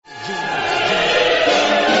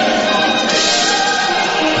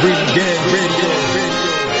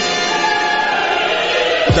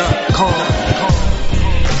RingGangRadio.com.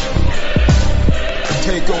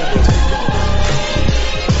 Take over.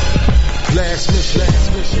 Last mission.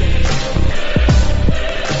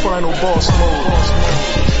 Final boss mode.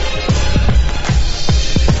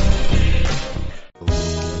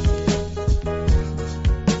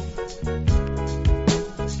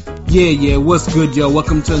 Yeah, what's good, yo?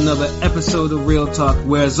 Welcome to another episode of Real Talk,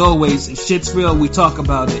 where as always, if shit's real, we talk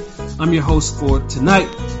about it. I'm your host for tonight,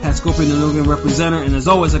 Pat Scorpion, the Northern representative, and as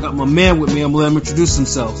always, I got my man with me. I'm gonna let him introduce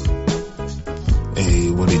himself.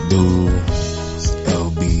 Hey, what it do? It's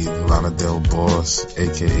LB, Lana Del Boss,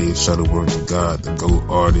 aka Shuttleworth the God, the GOAT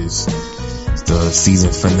artist. It's the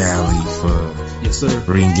season finale for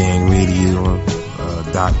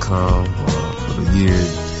RingGangRadio.com for the year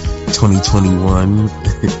 2021.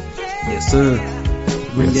 Yes, sir.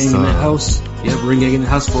 Ring Gang in the house. Yep, Ring Gang in the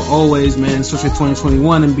house for always, man, especially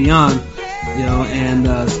 2021 and beyond. You know, and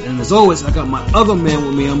as always, I got my other man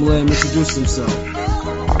with me. I'm gonna let him introduce himself.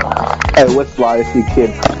 Hey, what's fly? It's your kid,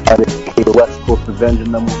 the West Coast Avenger,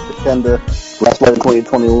 number one contender. Last night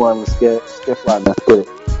 2021. Let's get fly. Let's get it.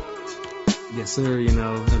 Yes, sir. You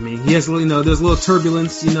know, I mean, he has, you know, there's a little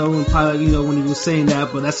turbulence, you know, and probably, you know, when he was saying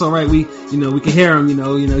that, but that's all right. We can hear him. You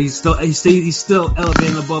know, he's still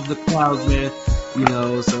elevating above the clouds, man. You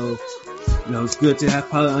know, so you know, it's good to have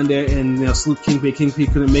Pilot on there, and you know, salute King P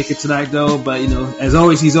couldn't make it tonight though, but you know, as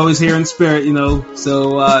always, he's always here in spirit. You know,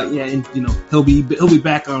 so yeah, and you know, he'll be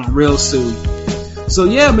back on real soon. So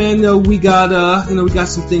yeah, man, you know, we got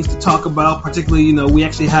some things to talk about. Particularly, you know, we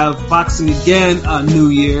actually have boxing again on New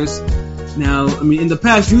Year's. Now, I mean, in the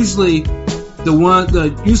past, usually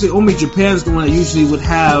only Japan's the one that usually would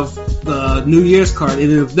have the New Year's card, and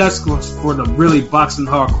if that's for the really boxing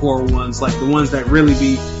hardcore ones, like the ones that really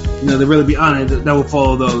be, you know, they really be on it, that will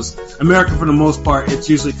follow those. America, for the most part, it's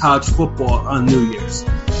usually college football on New Year's.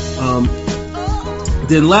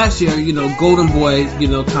 Then last year, you know, Golden Boy, you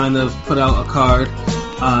know, kind of put out a card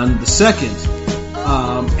on the 2nd,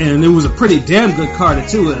 and it was a pretty damn good card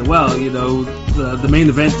too. And well, you know, the main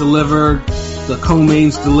event delivered, the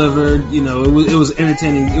co-mains delivered. You know, it was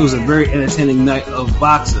entertaining. It was a very entertaining night of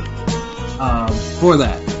boxing for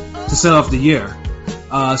that to set off the year.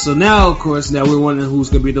 So now, of course, we're wondering who's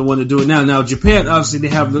going to be the one to do it now. Now, Japan, obviously, they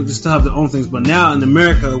still have their own things, but now in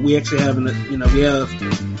America, we actually have, you know, we have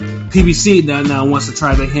PBC now wants to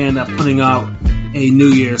try their hand at putting out a New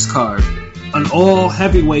Year's card, an all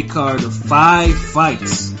heavyweight card of 5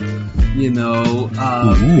 fights. You know,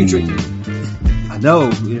 featuring. I know,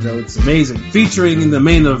 you know, it's amazing. Featuring in the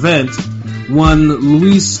main event, one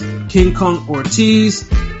Luis King Kong Ortiz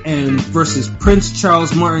and versus Prince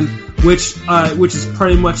Charles Martin, which is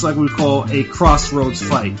pretty much like we call a crossroads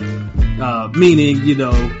fight. Meaning, you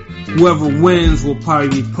know, whoever wins will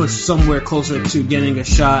probably be pushed somewhere closer to getting a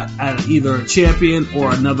shot at either a champion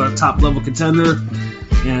or another top level contender.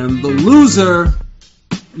 And the loser,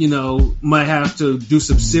 you know, might have to do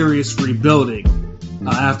some serious rebuilding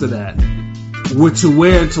after that. To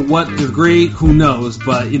where and to what degree, who knows?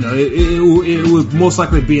 But you know, it would most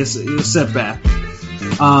likely be a setback.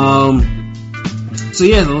 So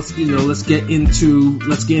yeah, let's get into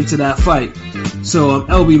that fight. So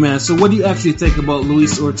LB, man, so what do you actually think about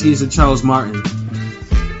Luis Ortiz and Charles Martin?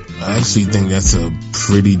 I actually think that's a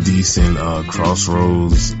pretty decent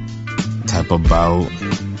crossroads type of bout.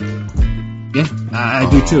 Yeah, I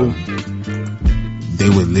do too. They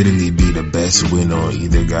would literally be the best win on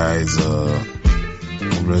either guy's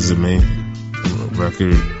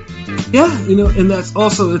record. Yeah, you know, and it's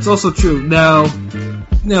also true. Now,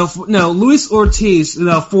 Luis Ortiz.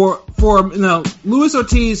 Luis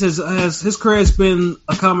Ortiz has his career has been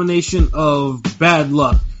a combination of bad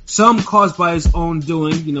luck. Some caused by his own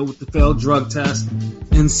doing, you know, with the failed drug test,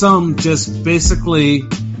 and some just basically,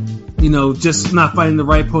 you know, just not finding the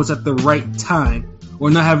right pose at the right time, or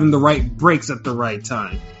not having the right breaks at the right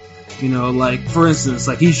time. You know, like, for instance,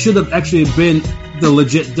 like, he should have actually been the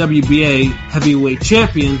legit WBA heavyweight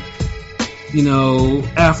champion, you know,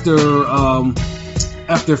 after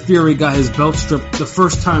Fury got his belt stripped the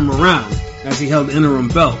first time around, as he held the interim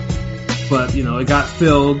belt. But, you know, it got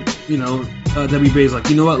filled, you know, WBA's like,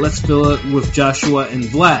 you know what, let's fill it with Joshua and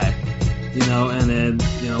Vlad, you know, and then,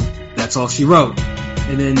 you know, that's all she wrote.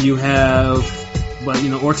 And then you have, but, you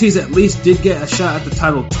know, Ortiz at least did get a shot at the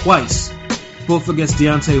title twice, both against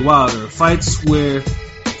Deontay Wilder. Fights where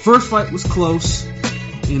first fight was close,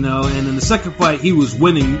 you know, and in the second fight he was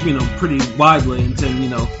winning, you know, pretty widely until, you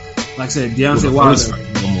know, like I said, Deontay Wilder. First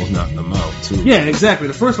fight, he almost knocked him out too. Yeah, exactly.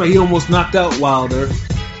 The first fight he almost knocked out Wilder,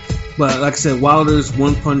 but like I said, Wilder's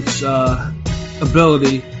one punch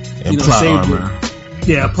ability, and you know, plot saved armor. him.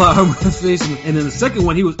 Yeah, plot armor to his face, and then the second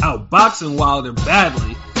one he was outboxing Wilder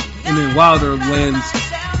badly, and then Wilder lands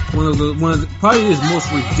one of the probably his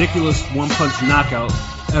most ridiculous one punch knockout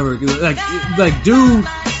ever. Like dude.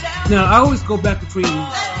 Now I always go back between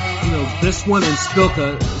this one and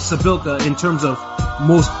Sabilka in terms of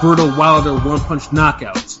most brutal Wilder one punch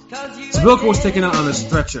knockouts. Sabilka was taken out on a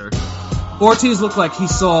stretcher. Ortiz looked like he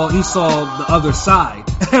saw the other side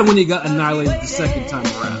when he got annihilated the second time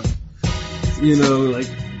around. Like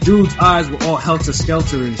dude's eyes were all helter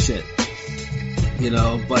skelter and shit.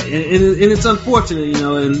 But and it's unfortunate,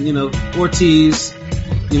 and Ortiz,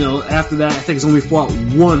 after that I think it's only fought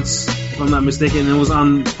once, if I'm not mistaken, and it was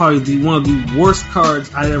on probably one of the worst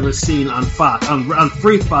cards I'd ever seen on Fox, on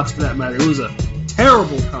Free Fox for that matter. It was a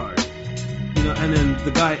terrible card. And then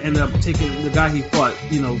the guy ended up taking, the guy he fought,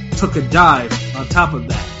 took a dive on top of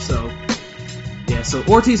that. So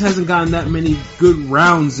Ortiz hasn't gotten that many good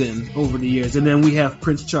rounds in over the years. And then we have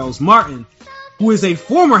Prince Charles Martin, who is a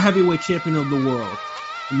former heavyweight champion of the world.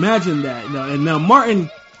 Imagine that. And now Martin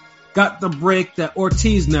got the break that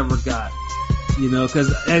Ortiz never got. Because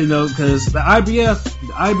the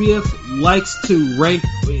IBF likes to rank,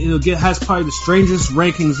 has probably the strangest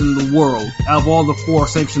rankings in the world out of all the 4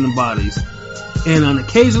 sanctioning bodies. And on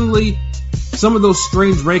occasionally, some of those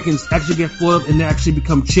strange rankings actually get flipped and they actually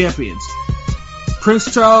become champions.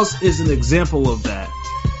 Prince Charles is an example of that.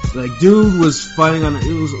 Like, dude was fighting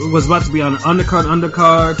was about to be on an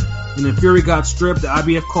undercard, and then Fury got stripped. The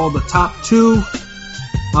IBF called the top 2.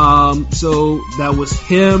 So that was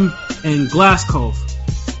him and Glasgow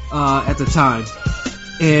at the time.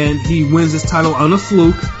 And he wins his title on a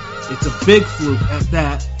fluke. It's a big fluke at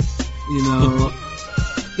that.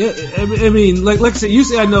 Yeah, I mean, like I said,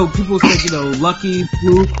 usually I know people think, lucky,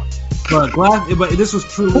 fluke, but this was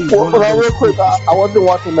truly one of those. Real quick, I wasn't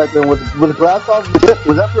watching that then. Was Glasgow legit?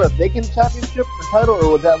 Was that for a vacant championship title,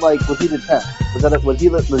 or was that was he the champ? Was he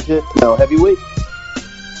legit, heavyweight?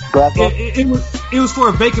 It was for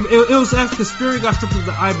a vacant. It was after because Fury got stripped of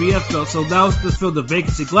the IBF though, so that was to fill the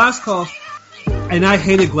vacancy. Glasgow, and I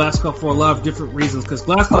hated Glasgow for a lot of different reasons because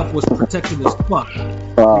Glasgow was protected as fuck.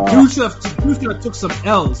 Dude should have took some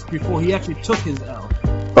L's before he actually took his L.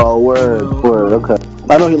 Oh, word, okay.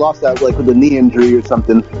 I know he lost that with a knee injury or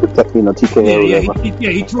something, TKO.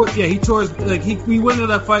 He tore his, he went into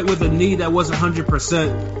that fight with a knee that wasn't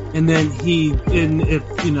 100%, and then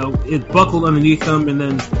it buckled underneath him, and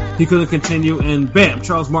then he couldn't continue, and bam,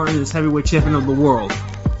 Charles Martin is heavyweight champion of the world.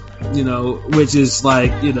 Which is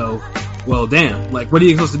well, damn. What are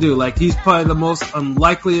you supposed to do? He's probably the most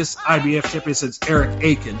unlikeliest IBF champion since Eric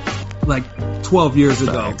Aiken, 12 years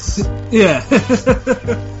ago. Thanks. Yeah.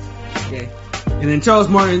 Okay. And then Charles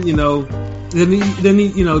Martin, then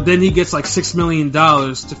he gets $6 million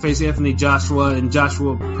to face Anthony Joshua, and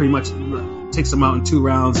Joshua pretty much takes him out in 2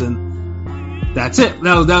 rounds, and that's it.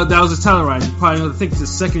 That was his title run. Probably, I think it's the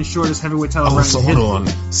second shortest heavyweight title run. So hold on.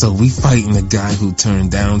 So we fighting the guy who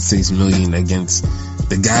turned down $6 million against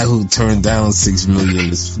the guy who turned down $6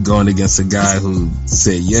 million is going against a guy who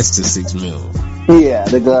said yes to $6 million. Yeah,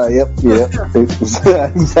 the guy. Yep.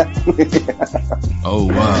 Exactly. Oh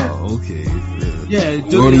wow. Okay. Yeah.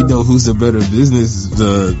 You already know who's the better business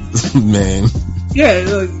man.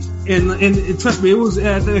 Yeah, and trust me, it was.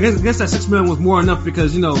 I guess that $6 million was more enough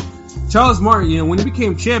because Charles Martin, when he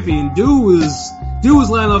became champion, dude was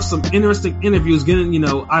laying off some interesting interviews, getting,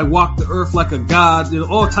 I walk the earth like a god,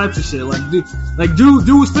 all types of shit.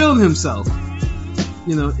 Dude was feeling himself, and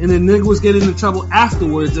then nigga was getting into trouble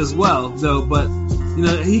afterwards as well, though. But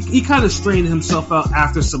he kind of strained himself out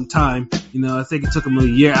after some time. I think it took him a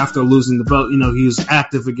year after losing the belt. He was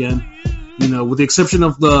active again. With the exception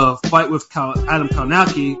of the fight with Adam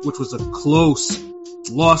Kownacki, which was a close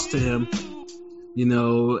loss to him.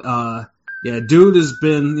 Dude has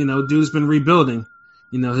been rebuilding.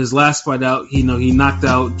 His last fight out, he knocked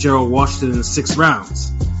out Gerald Washington in 6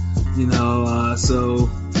 rounds. He's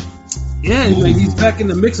back in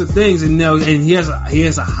the mix of things, and he has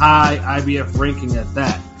a high IBF ranking at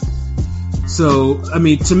that. So, I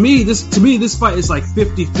mean, to me, this fight is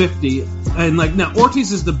 50-50. And now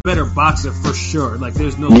Ortiz is the better boxer for sure.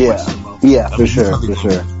 There's no question about that. Yeah, for sure.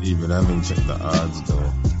 Even I haven't checked the odds though.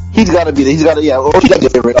 He's got to be. Ortiz got to get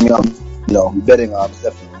it. Betting odds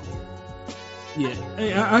definitely. Yeah,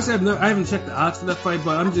 I haven't checked the odds for that fight,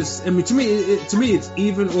 but I'm just. I mean, to me, it's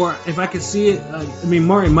even. Or if I could see it,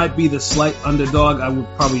 Martin might be the slight underdog. I would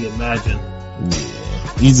probably imagine.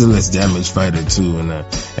 Yeah, he's a less damaged fighter too, and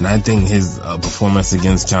I think his performance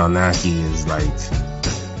against Kownacki is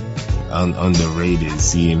underrated.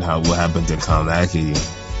 Seeing what happened to Kownacki,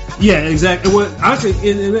 Yeah, exactly. Well, actually,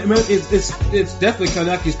 it's definitely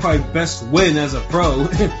Kanaki's probably best win as a pro.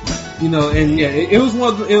 And yeah, it was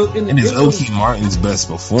one of the, and it's Oki Martin's best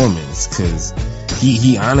performance because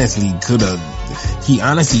he honestly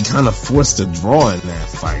kind of forced a draw in that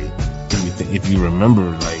fight. If you remember,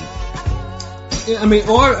 like. I mean,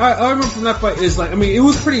 I remember from that fight is like, I mean, it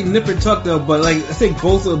was pretty nip and tuck though, but like I think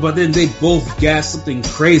but then they both gassed something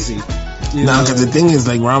crazy. Because the thing is,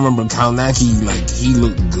 like, I remember Kalnacki, like, he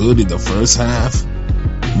looked good in the first half,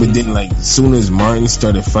 but then, like, as soon as Martin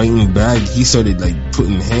started fighting back, he started, like,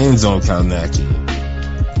 putting hands on Kalnacki.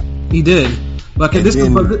 He did. Like, and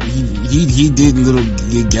he did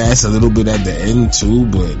get gas a little bit at the end, too,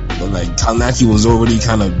 but like, Kalnacki was already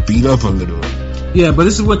kind of beat up a little. Yeah, but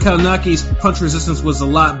this is when Kalnaki's punch resistance was a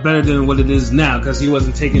lot better than what it is now because he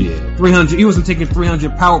wasn't taking 300. He wasn't taking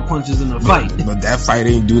 300 power punches in a fight. But that fight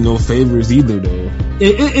ain't do no favors either, though.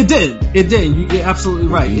 It did. It did. You're absolutely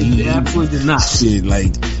right. It absolutely did not. Shit,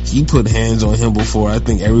 like he put hands on him before I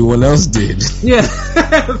think everyone else did. Yeah,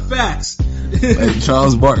 facts. Like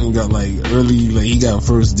Charles Martin got like he got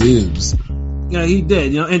first dibs. Yeah, he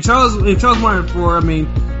did. And Charles Martin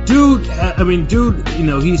dude,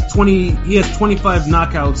 he's 20. He has 25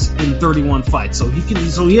 knockouts in 31 fights, so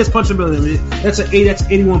he has punch ability. That's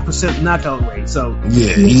 81% knockout rate. So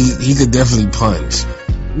yeah, he could definitely punch.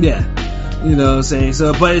 Yeah, you know what I'm saying.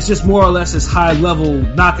 So, but it's just more or less his high level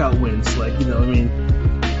knockout wins. Like,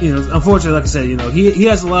 unfortunately, like I said, he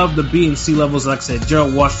has a lot of the B and C levels. Like I said,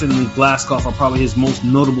 Gerald Washington and Glasgow are probably his most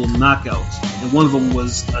notable knockouts, and one of them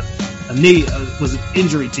was an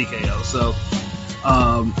injury TKO. So.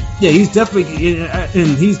 He's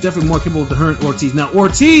definitely more capable than Hernan Ortiz. Now,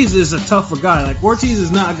 Ortiz is a tougher guy. Like, Ortiz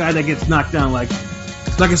is not a guy that gets knocked down. Like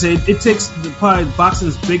I said, it takes probably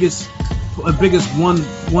boxing's biggest one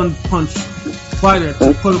punch fighter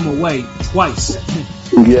to put him away twice.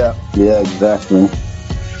 Yeah, exactly.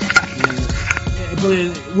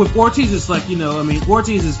 But with Ortiz, it's like,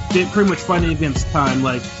 Ortiz is pretty much fighting against time.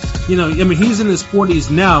 Like, he's in his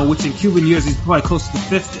 40s now, which in Cuban years he's probably close to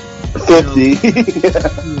 50. 50. Yeah.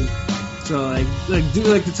 So like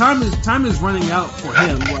the time is running out for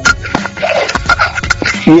him.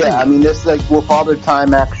 Yeah, it's like, will Father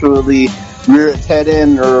Time actually rear its head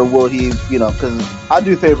in, or will he? Because I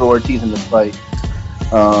do favor Ortiz in this fight.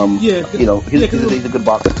 He's a good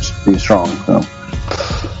boxer. He's strong. So.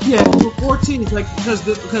 Yeah, Ortiz, because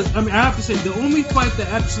I have to say the only fight that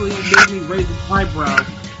actually made me raise an eyebrow,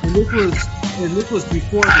 and this was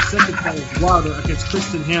before the second fight of Wilder against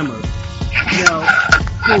Christian Hammer.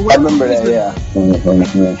 I remember that.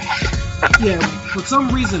 Yeah, for some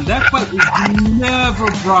reason that fight was never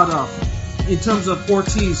brought up in terms of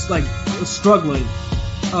Ortiz struggling.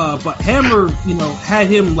 But Hammer, had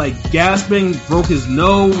him gasping, broke his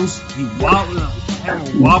nose. Hammer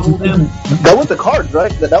wobbled him. That was the cards,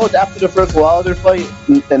 right? That was after the first Wilder fight,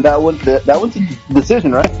 and that went to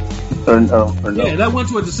decision, right? Or no? Yeah, that went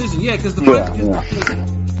to a decision. Yeah, because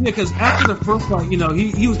because after the first fight, he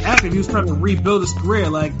was active. He was trying to rebuild his career.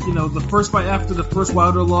 The first fight after the first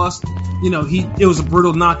Wilder lost, it was a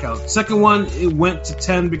brutal knockout. Second one, it went to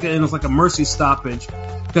 10 because it was like a mercy stoppage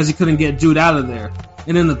because he couldn't get Dude out of there.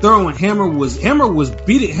 And then the third one, Hammer was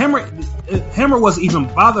beating. Hammer wasn't even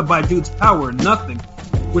bothered by Dude's power or nothing,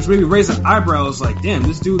 which made me raise an eyebrow. I was like, damn,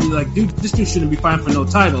 this dude shouldn't be fighting for no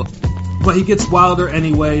title. But he gets Wilder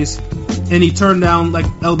anyways, and he turned down, like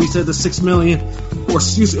LB said, the $6 million,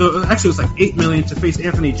 actually it was like $8 million to face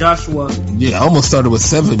Anthony Joshua. Yeah, I almost started with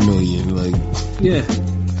 $7 million. Yeah,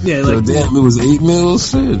 damn, it was $8 million.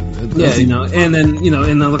 Shit. And then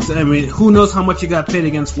who knows how much he got paid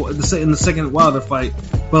against in the second Wilder fight?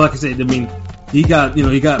 But like I said, he got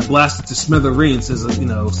blasted to smithereens, so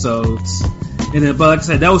it's. But like I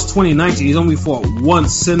said, that was 2019. He's only fought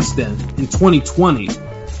once since then in 2020.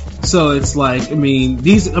 So it's like,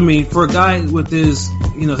 for a guy with his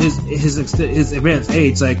advanced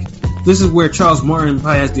age, this is where Charles Martin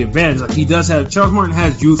probably has the advantage. Charles Martin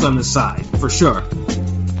has youth on his side for sure.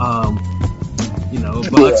 But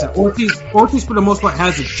like I said, Ortiz for the most part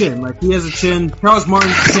has a chin. Like, he has a chin. Charles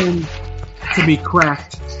Martin's chin to be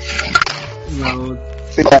cracked.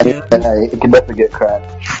 It can definitely get cracked.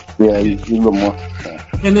 Yeah, he's a little more.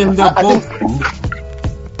 And then they're both.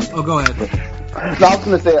 Oh, go ahead. No, I was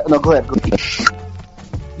gonna say no. Go ahead.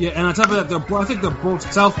 Yeah, and on top of that, I think they're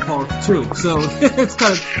both southpaw too. So it's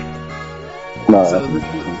kind of. No.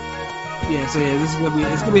 This is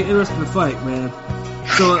gonna be an interesting fight, man.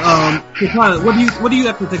 So, what do you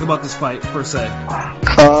have to think about this fight per se?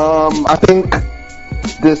 I think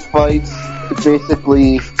this fight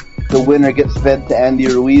basically the winner gets fed to Andy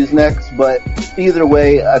Ruiz next. But either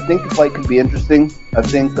way, I think the fight could be interesting. I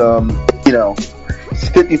think, it's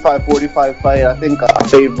 55-45 fight. I think I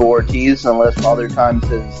favor Ortiz unless Father Time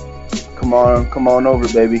says, come on over,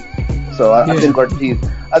 baby. So I think Ortiz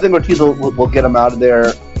will get him out of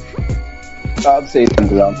there. I'd say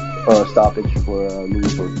 10th round stoppage for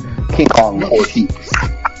King Kong Ortiz.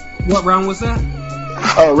 What round was that?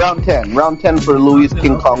 Oh, round 10. Round 10 for Luis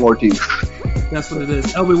King Kong Ortiz. That's what it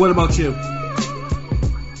is. LB, what about you?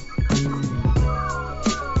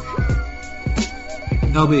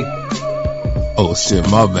 LB. Oh shit,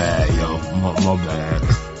 my bad, yo. My bad.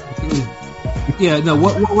 Yeah, no,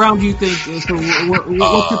 what round do you think? So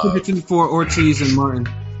what's your prediction for Ortiz and Martin?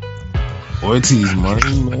 Ortiz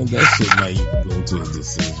Martin, man, that shit might even go to a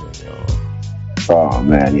decision, yo. Oh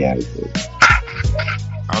man, yeah.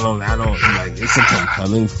 I don't like. It's a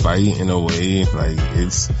compelling fight in a way. Like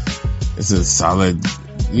it's a solid,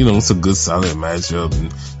 it's a good solid matchup.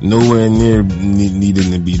 Nowhere near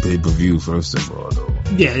needing to be pay-per-view. First of all, though.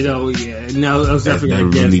 Yeah, no, I was definitely gonna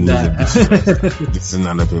really get that. This is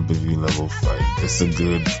not a pay-per-view level fight.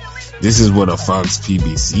 This is what a Fox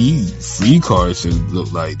PBC free card should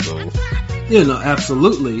look like, though. Yeah, no,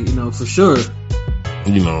 absolutely. For sure.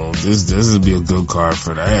 This would be a good card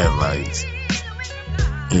for that. Like,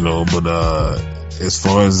 but as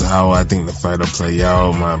far as how I think the fight will play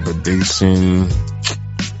out, my prediction,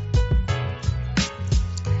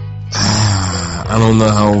 I don't know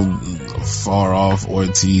how far off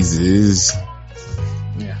Ortiz is.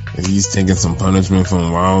 Yeah. He's taking some punishment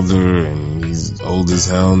from Wilder, and he's old as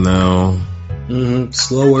hell now.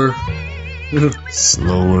 Slower.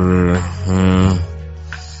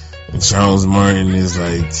 And Charles Martin is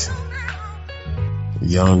like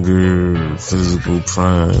younger, physical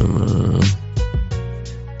prime.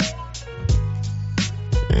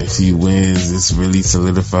 If he wins, this really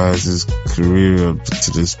solidifies his career up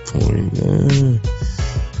to this point.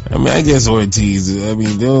 I guess Ortiz,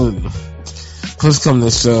 they'll push come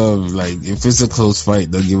to shove, like, if it's a close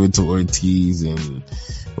fight, they'll give it to Ortiz, and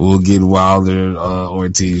we'll get Wilder,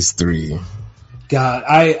 Ortiz 3. God,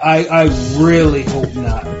 I really hope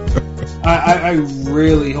not. I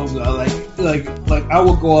really hope not. Like I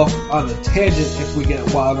will go off on a tangent if we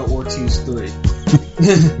get Wilder Ortiz 3.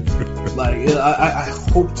 I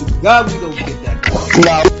hope to God we don't get that call.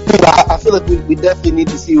 No, I feel like we definitely need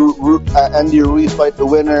to see Andy Ruiz fight the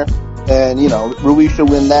winner, and Ruiz should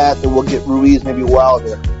win that. Then we'll get Ruiz, maybe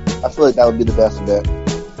Wilder. I feel like that would be the best bet.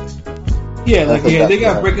 Yeah, they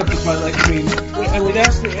gotta break up the fight.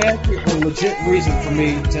 That's a legit reason for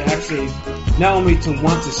me to actually not only to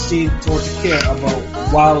want to see or to care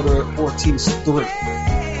about Wilder Ortiz 3.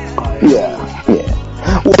 Yeah.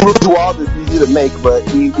 Well, Wilder's easy to make, but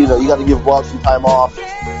you got to give Wilder some time off.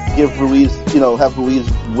 Give Ruiz, have Ruiz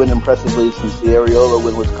win impressively since the Arreola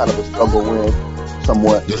win was kind of a struggle win,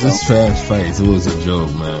 somewhat. This is trash fights. It was a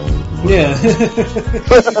joke, man. Yeah.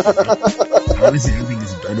 Honestly, I think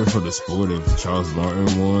it's better for the sport if Charles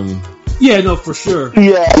Martin won. Yeah, no, for sure.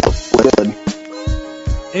 Yeah, good.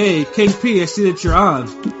 Hey, King P, I see that you're on.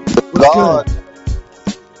 What's God. good?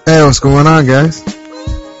 Hey, what's going on, guys?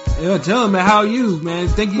 Yeah, tell him, man, how are you, man?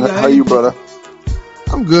 Thank you, guys. How are you, brother?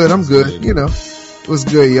 I'm good. It was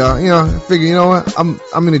good, y'all. I figure, what? I'm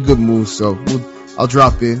in a good mood, so I'll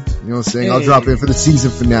drop in. You know what I'm saying? Hey. I'll drop in for the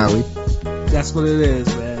season finale. That's what it is,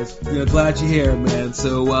 man. Glad you're here, man.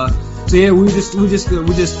 So yeah, we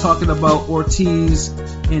just talking about Ortiz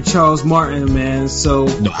and Charles Martin, man. So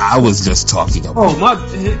No, I was just talking about.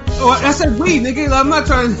 I said we, nigga. I'm not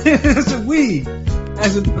trying. I said we.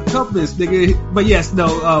 As an accomplice, nigga. But yes, no,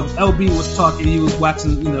 LB was talking, he was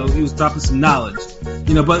watching, he was dropping some knowledge.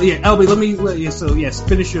 But yeah, LB, so yes,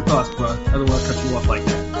 finish your thoughts, bro. I don't want to cut you off like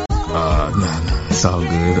that. Nah, it's all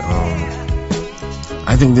good.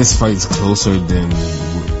 I think this fight's closer than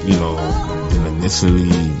initially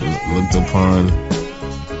looked upon.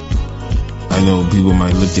 I know people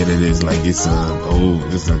might look at it as like it's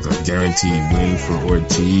like a guaranteed win for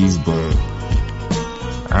Ortiz, but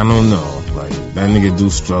I don't know. Like, that nigga do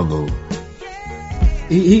struggle.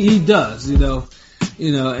 He does, and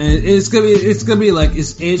it's gonna be like,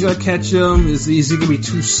 is Age gonna catch him? Is he gonna be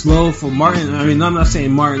too slow for Martin? I mean, I'm not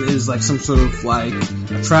saying Martin is like some sort of like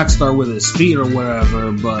a track star with his feet or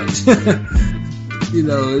whatever, but it's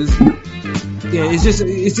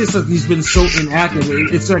just like he's been so inactive.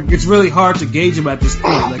 It's really hard to gauge him at this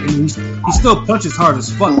point. Like, he still punches hard as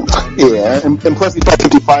fuck. Yeah, and plus he's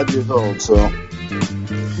 55 years old, so.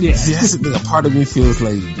 Yeah. See, that's the thing. A part of me feels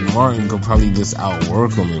like Martin could probably just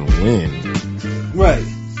outwork him and win. Right.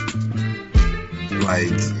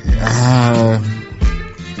 Like,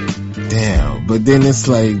 damn. but then it's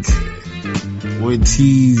like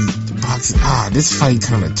Ortiz boxing. This fight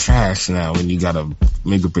kind of trash now when you gotta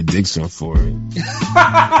make a prediction for it.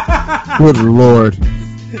 Good lord.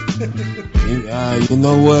 You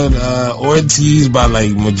know what? Ortiz by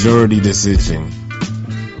like majority decision.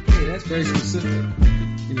 Okay, that's very specific.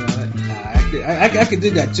 You know, I could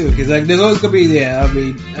do that too, because like there's always gonna be I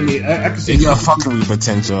can see. It got fuckery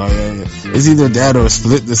potential. It's either that or a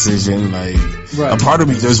split decision. Like Right. a part of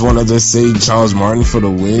me just want to just say Charles Martin for the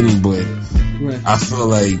win, but Right. I feel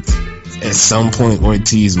like at some point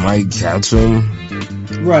Ortiz might catch him.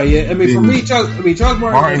 Right. Yeah. I mean, for me, Charles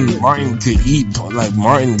Martin. Martin could eat. Like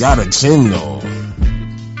Martin got a chin though.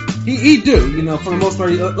 He do, you know, for the most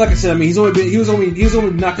part. Like I said, I mean, he was only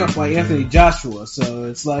knocked out by Anthony Joshua, so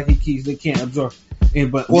it's like they can't absorb.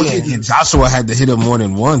 But Ortiz, Joshua had to hit him more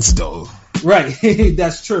than once though. right,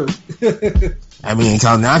 that's true. I mean,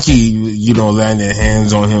 Kalnaki, landed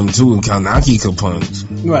hands on him too, and Kalnaki could punch.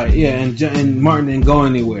 Right, yeah, and Martin didn't go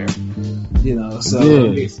anywhere,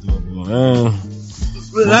 so. Yeah.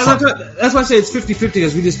 That's why I say it's 50-50,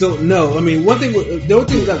 because we just don't know. I mean, the only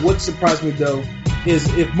thing that would surprise me though is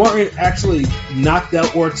if Martin actually knocked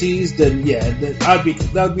out Ortiz, then that would be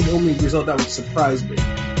the only result that would surprise me.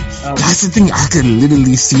 That's the thing. I could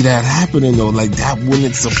literally see that happening though. Like that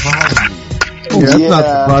wouldn't surprise me. That's not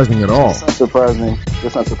surprising at all. That's not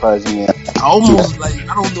surprising. Yeah. I almost I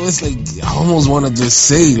don't know. It's like I almost want to just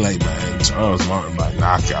say man, Charles Martin by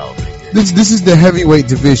knockout. This is the heavyweight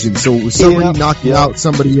division, so somebody knocking out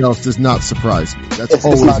somebody else does not surprise me. That's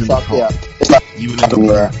always in the call. Even in the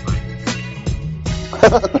first fight.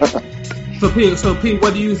 So Pete,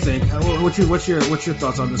 what do you think? What's your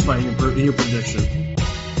thoughts on this fight in your prediction?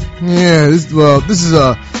 Yeah, this is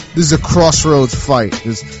a crossroads fight.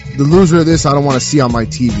 The loser of this, I don't want to see on my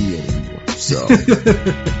TV anymore. So,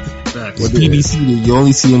 PBC, you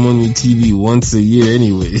only see him on your TV once a year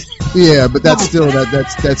anyway. Yeah, but that's still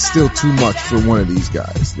too much for one of these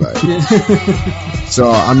guys. Like,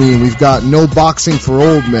 so I mean, we've got no boxing for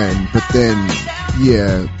old men, but then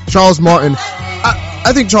Charles Martin.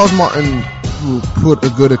 I think Charles Martin will put a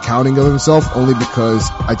good accounting of himself, only because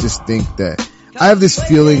I just think that I have this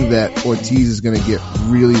feeling that Ortiz is going to get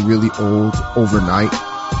really, really old overnight.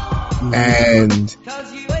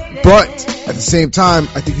 But at the same time,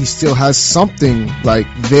 I think he still has something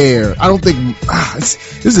there. I don't think this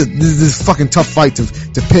is a fucking tough fight to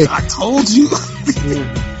pick. I told you.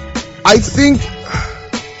 I think,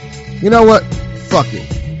 you know what? Fuck it.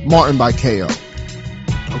 Martin by KO.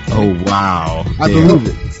 Okay. Oh wow! I believe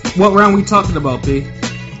it. What round we talking about, P?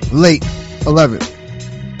 Late 11th.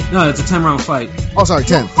 No, it's a 10-round fight. Oh, sorry,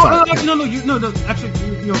 10. No, actually,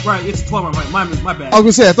 you're right. It's a 12-round fight. My bad. I was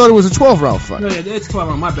gonna say I thought it was a 12-round fight. No, it's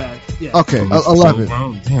 12-round. My bad. Yeah. Okay,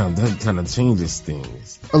 11th. Damn, that kind of changes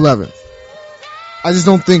things. 11th. I just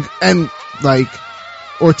don't think, and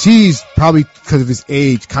Ortiz probably because of his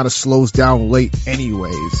age kind of slows down late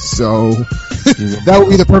anyways. So that would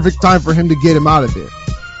be the perfect time for him to get him out of there.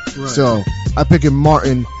 Right. So I pick him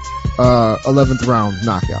Martin, 11th round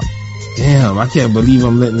knockout. Damn, I can't believe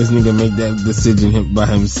I'm letting this nigga make that decision by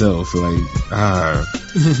himself.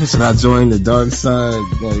 Should I join the dark side?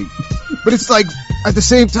 But it's at the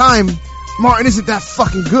same time, Martin isn't that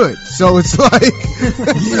fucking good. So it's yeah,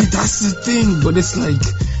 that's the thing. But it's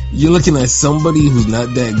you're looking at somebody who's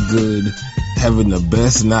not that good having the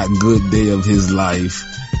best not good day of his life,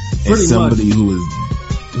 and somebody who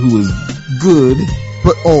is good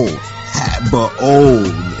but old,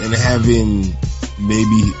 and having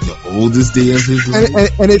maybe the oldest day of his life.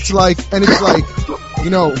 And it's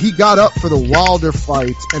he got up for the Wilder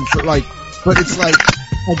fight and but it's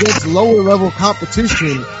against lower level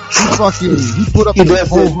competition, he put up the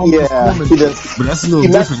whole performance. But that's a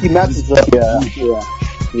little different. He matches up, that's true.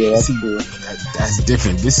 That's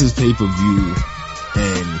different. This is pay-per-view,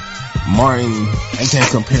 and Martin, I can't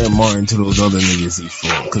compare Martin to those other niggas he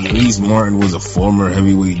fought, because at least Martin was a former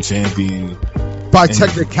heavyweight champion. By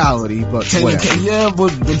technicality, but yeah,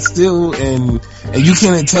 but still, and you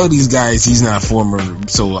can't tell these guys he's not former,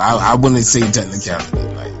 so I wouldn't say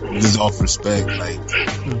technicality, just off respect,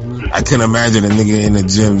 I can imagine a nigga in the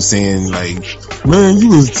gym saying man, you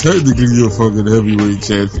was technically a fucking heavyweight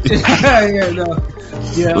champion.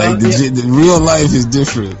 The real life is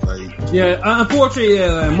different,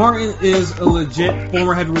 unfortunately, Martin is a legit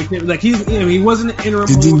former heavyweight champion. He wasn't an interim.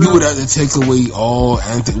 Did you would have to take away all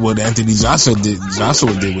what Anthony Joshua did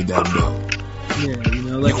with that belt? Yeah,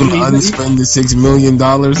 you can unspend the $6 million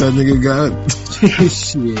that nigga got.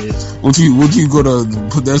 Shit. Would you go to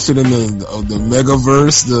put that shit in the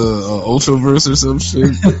Megaverse, the Ultraverse or some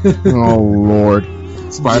shit? Oh Lord,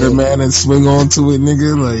 Spider-Man and swing onto it,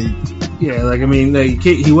 nigga. Yeah, like I mean, like,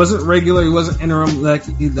 he wasn't regular, he wasn't interim. Like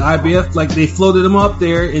the IBF, like they floated him up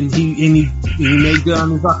there, and he made good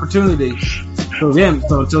on his opportunity. So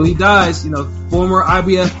until he dies, former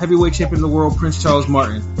IBF heavyweight champion of the world, Prince Charles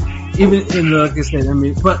Martin. Even in like I said, I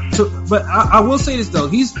mean, but I will say this though,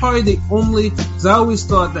 he's probably the only. Because I always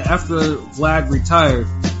thought that after Vlad retired,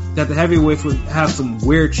 that the heavyweights would have some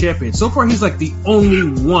weird champions. So far, he's like the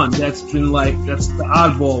only one that's been that's the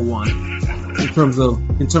oddball one. In terms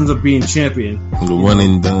of being champion, the one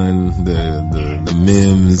and done, the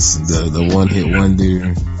Mims, the one hit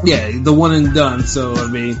wonder. Yeah, the one and done. So I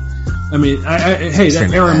mean, hey,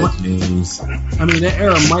 that era. That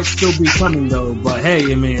era might still be coming though. But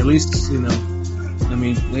hey, I mean, at least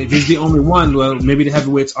if he's the only one, well, maybe the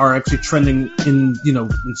heavyweights are actually trending in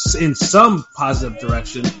some positive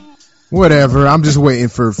direction. Whatever. I'm just waiting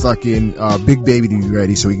for fucking Big Baby to be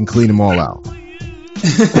ready so we can clean them all out.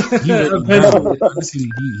 He's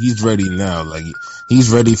ready now. Like he's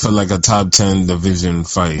ready for like a top 10 division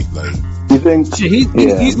fight. Like you think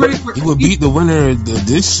he's ready for? He would beat the winner of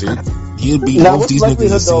this shit. He'll beat both these niggas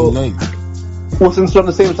the same night. Well, since we're on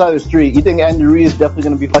the same side of the street, you think Andy Ruiz is definitely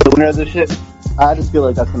going to be the winner of this shit? I just feel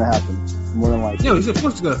like that's going to happen more than likely. He's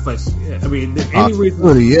supposed to go to fight. Yeah, I mean, any reason?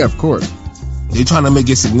 Really, yeah, of course. They're trying to make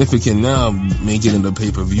it significant now, make it into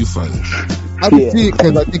pay-per-view fight. I can see it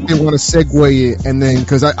because I think they want to segue it, and then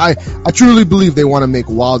because I truly believe they want to make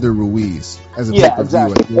Wilder Ruiz as a pay-per-view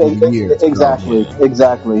exactly. at the end of the year.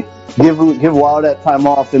 Exactly. Give Wilder that time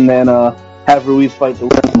off, and then have Ruiz fight to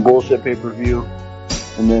win some bullshit pay-per-view,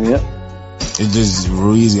 and then It's just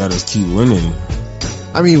Ruiz got to keep winning.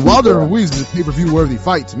 I mean, Wilder and Ruiz is a pay-per-view worthy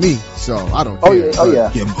fight to me, so I don't care.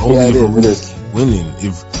 Yeah, but only Ruiz keep winning.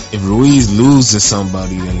 If Ruiz loses to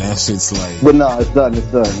somebody, then that shit's like. But no, it's done.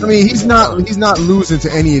 I mean, he's not losing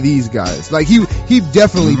to any of these guys. Like he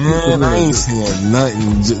definitely. Man, I ain't saying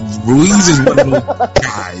nothing. Ruiz is one of those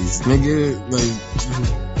guys, nigga. Like.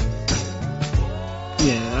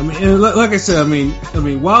 Yeah, I mean, like I said, I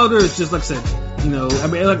mean, Wilder is just like I said.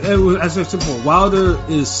 As I said before, Wilder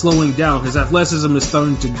is slowing down. His athleticism is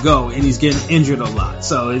starting to go, and he's getting injured a lot.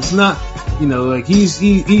 So it's not,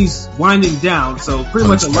 he's winding down. So pretty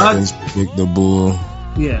much a lot of predictable.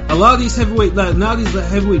 Yeah, a lot of these heavyweight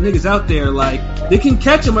niggas out there, like they can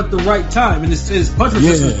catch him at the right time, and his punch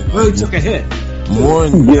resistance really took a hit. More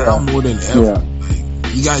than ever. Yeah.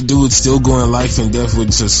 Like, you got dudes still going life and death with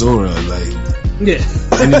Chisora, like. Yeah.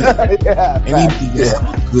 And he just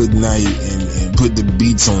have a good night and put the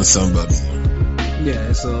beats on somebody.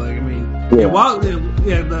 Yeah, so like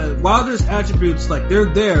Wilder's attributes, like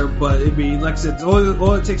they're there, but it be like I said,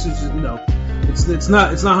 all it takes is it's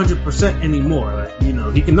not 100% anymore. Like,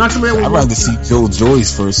 he can knock somebody out. I'd rather see Joe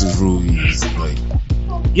Joyce versus Ruiz. Like,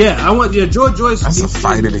 Joe Joyce. That's a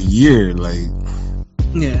fight of the year. Like,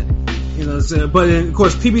 yeah. But of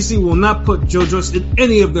course, PBC will not put Joe Joyce in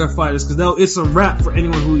any of their fighters because it's a wrap for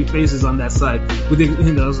anyone who he faces on that side.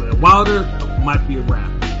 Wilder might be a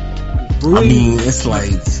wrap. Ruiz, I mean, it's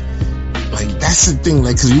like that's the thing.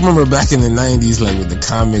 Like, because you remember back in the 90s, like with the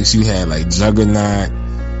comics, you had like Juggernaut,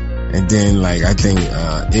 and then like I think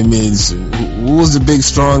Image. Who was the big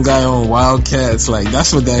strong guy on Wildcats? Like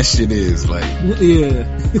that's what that shit is. Like, yeah.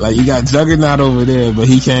 Like you got Juggernaut over there, but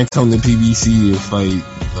he can't come to PBC and fight.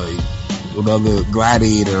 Like. With other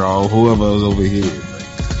Gladiator or whoever was over here.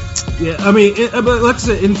 Yeah, I mean, but like I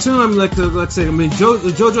said, in terms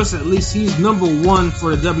Joe Joyce, at least he's number one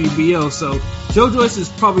for the WBO. So Joe Joyce is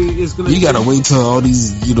going to. You gotta wait till all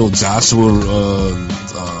these, Joshua,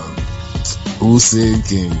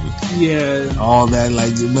 Usyk and all that.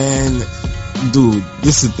 Like, man, dude,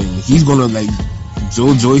 this is the thing. He's gonna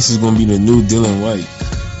Joe Joyce is gonna be the new Dylan White.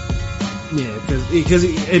 Yeah,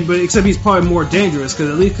 but except he's probably more dangerous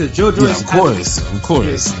because Joe Joyce. Yeah, of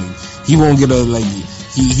course. Yeah. He won't get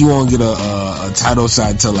he won't get a title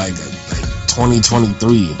shot till like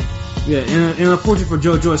 2023. Yeah, and unfortunately for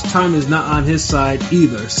Joe Joyce, time is not on his side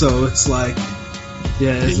either. So it's like,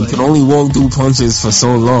 he can only walk through punches for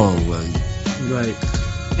so long. Like, right.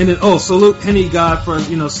 And then salute Penny God for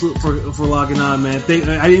for logging on, man.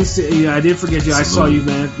 I didn't forget you. I saw you,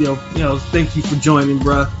 man. Thank you for joining,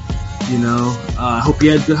 bruh. Hope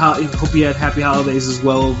you had happy holidays as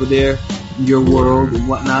well over there in your world and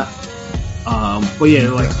whatnot. But yeah,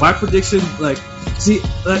 like my prediction, like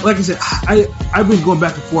I said, I've been going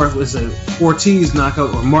back and forth with an Ortiz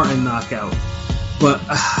knockout or Martin knockout, but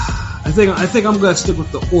I think I'm gonna stick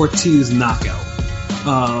with the Ortiz knockout.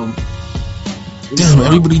 Damn,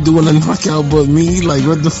 everybody doing a knockout but me. Like,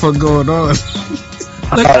 what the fuck going on?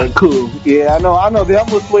 Alright, cool. Yeah, I know. They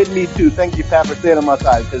almost swayed me too. Thank you, Pat, for staying on my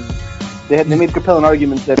side because they made compelling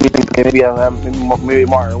arguments that we think maybe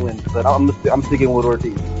Martin wins, but I'm sticking with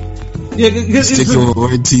Ortiz. Yeah, Sticking with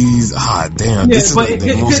Ortiz. Ah, damn. This is like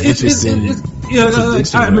the most interesting.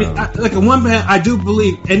 Like on one hand, I do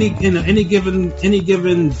believe any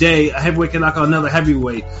given day a heavyweight can knock out another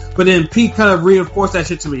heavyweight. But then Pete kind of reinforced that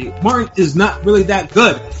shit to me. Martin is not really that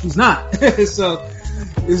good. He's not. so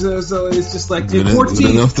it's just like good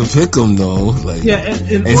enough to pick him though. Like, yeah,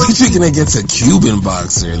 and he's picking against a Cuban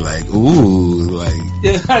boxer. Like, ooh, like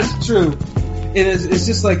yeah, that's true. It's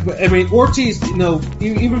just like, I mean, Ortiz,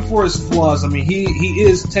 even for his flaws, I mean, he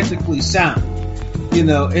is technically sound, and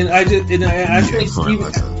I think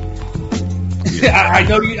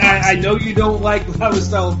I know you don't like how his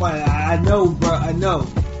style of fight. I know, bro, I know,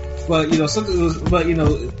 but I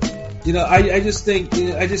just think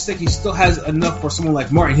he still has enough for someone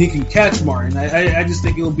like Martin. He can catch Martin. I just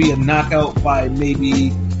think it'll be a knockout by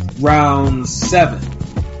maybe round 7.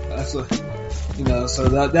 That's what.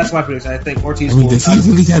 So that's my prediction. I think Ortiz. Does he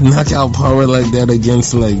really got knockout power like that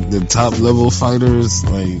against like the top level fighters?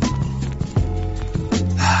 Like,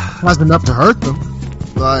 has enough to hurt them.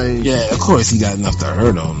 Like, yeah, of course he got enough to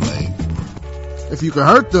hurt them. Like, if you could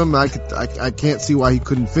hurt them, I can't see why he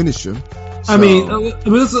couldn't finish him. So. I mean,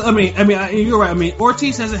 you're right. I mean,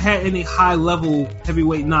 Ortiz hasn't had any high level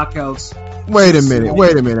heavyweight knockouts. Wait a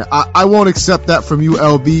minute. I won't accept that from you,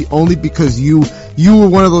 LB, only because you were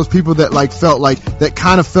one of those people that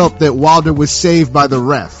kind of felt that Wilder was saved by the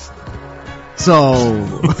ref. So,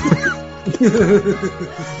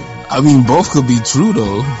 I mean, both could be true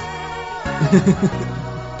though.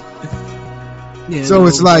 Yeah, so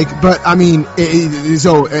it's like, but I mean,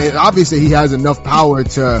 obviously he has enough power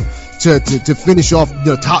to finish off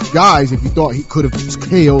the top guys. If you thought he could have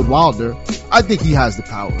KO'd Wilder, I think he has the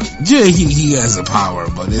power. Yeah, he has the power,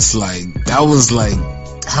 but it's like, that was like,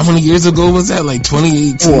 how many years ago was that? Like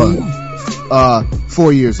 2018?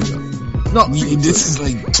 4 years ago. No, this is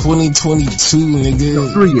like 2022, nigga. No,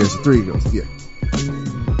 3 years, yeah.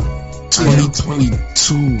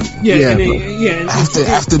 2022. Yeah.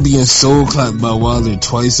 After being soul clapped by Wilder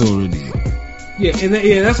twice already. Yeah,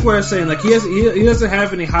 that's where I'm saying, like, he doesn't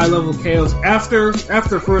have any high level KOs after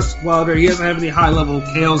first Wilder. He doesn't have any high level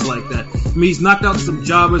KOs like that. I mean, he's knocked out some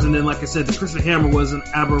jobbers, and then, like I said, the Christian Hammer was an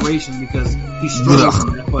aberration because he struggled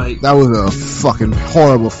in that fight. That was a fucking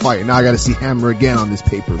horrible fight. Now I got to see Hammer again on this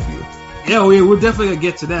pay-per-view. Yeah, we're definitely gonna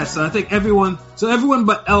get to that. So I think everyone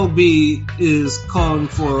but LB is calling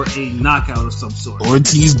for a knockout of some sort.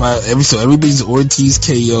 Everybody's Ortiz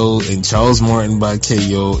KO and Charles Martin by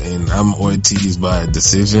KO, and I'm Ortiz by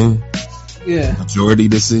decision. Yeah, majority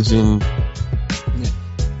decision. Yeah.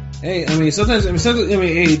 Hey, I mean, sometimes it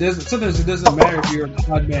doesn't matter if you're an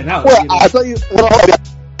odd man out. Well, I thought you.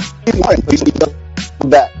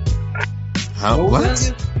 That. How?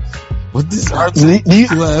 What? What this ass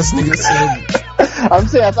nigga said? I'm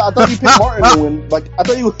saying I thought you picked Martin to win. Like I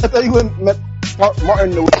thought you went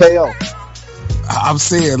Martin to KO. I'm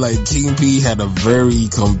saying like King P had a very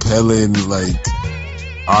compelling like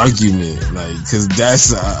argument, like because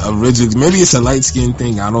that's original. Maybe it's a light skin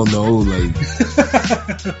thing. I don't know.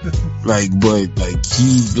 Like, but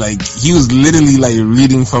he was literally like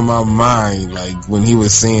reading from my mind. Like when he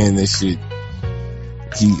was saying this shit,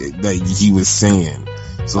 he was saying.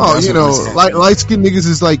 So light skinned niggas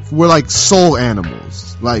is like, we're like soul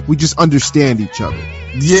animals. Like, we just understand each other.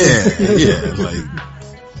 Yeah, like,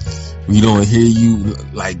 we don't hear you,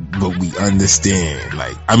 like, but we understand.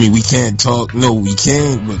 Like, I mean, we can't talk. No, we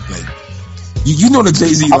can, but like, you know the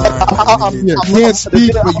Jay-Z line. You can't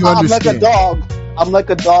speak, but you understand. I'm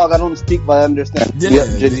like a dog. I don't speak, but I understand. Yeah.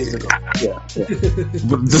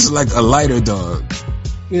 But this is like a lighter dog.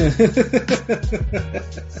 Yeah.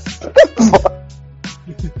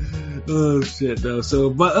 Oh shit, no. So,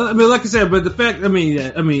 but I mean, like I said, but the fact, I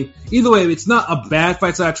mean, either way, it's not a bad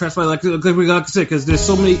fight side trash fight, like I said, because there's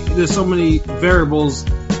so many variables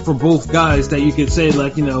for both guys that you could say,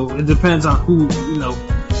 like, it depends on who,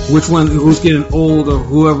 which one, who's getting old, or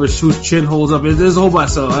whoever's whose chin holds up. There's a whole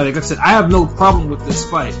bunch. So, like I said, I have no problem with this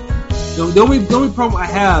fight. The only problem I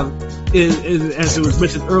have is, as it was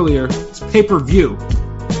mentioned earlier, it's pay-per-view.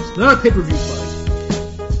 It's not a pay-per-view fight.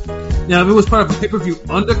 Now, if it was part of a pay-per-view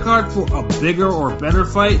undercard for a bigger or better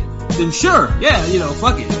fight, then sure, yeah,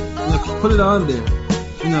 fuck it, put it on there,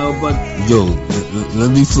 but let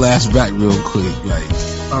me flash back real quick, like,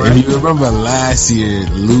 if you remember last year,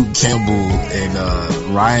 Luke Campbell and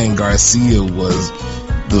Ryan Garcia was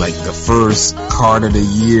like the first card of the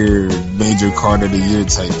year, major card of the year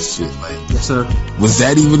type shit, like, yes sir. Was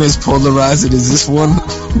that even as polarizing as this one?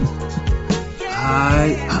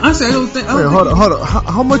 Honestly, I don't think. Hold on.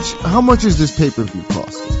 How much is this pay-per-view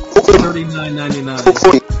cost?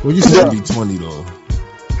 $39.99. What'd you say? That'd be 20 though.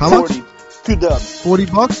 How much? 40. 2 dubs.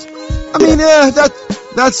 $40? I mean,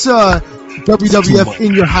 that's WWF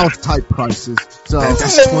in your house type prices. So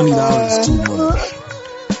That's $20 too much.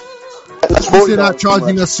 That's if they're $40 not too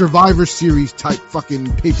charging much. us Survivor Series type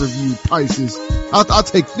fucking pay-per-view prices, I'll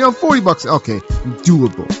take $40. Okay,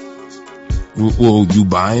 doable. Well, you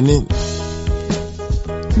buying it?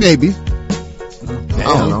 Maybe. Damn. I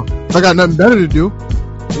don't know. If I got nothing better to do,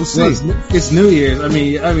 we'll see. It's New Year's. I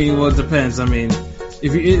mean, well, it depends. I mean,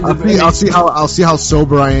 if you, I'll see how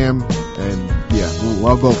sober I am, and yeah,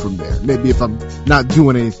 I'll go from there. Maybe if I'm not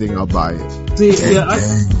doing anything, I'll buy it. see,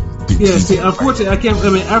 see, unfortunately, I can't. I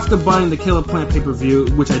mean, after buying the Killer Plant pay-per-view,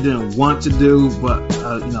 which I didn't want to do, but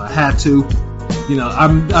I had to.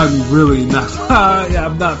 I'm really not.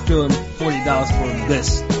 I'm not feeling $40 for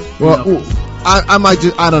this. Well, I might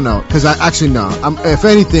just, I don't know, because if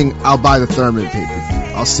anything, I'll buy the Thurman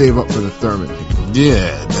pay-per-view. I'll save up for the Thurman pay-per-view.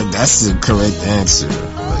 Yeah, that's the correct answer.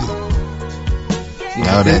 Like,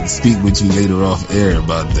 I'll have to speak with you later off air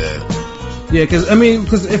about that. Yeah,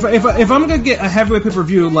 because if I'm gonna get a heavyweight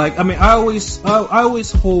pay-per-view, like, I always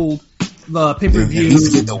hold the At pay-per-view.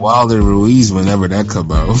 least get the Wilder Ruiz whenever that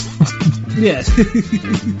come out. Yeah.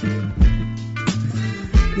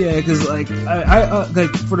 Yeah, because like I like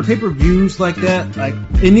for the pay-per-views like that, like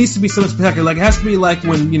it needs to be something spectacular. Like it has to be like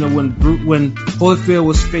when when Holyfield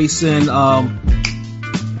was facing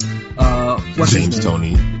what's his James name?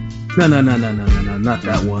 Toney. No, not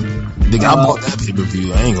that one. Nigga, I bought that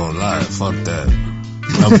pay-per-view. I ain't gonna lie. Fuck that.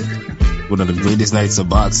 One of the greatest nights of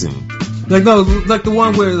boxing. Like the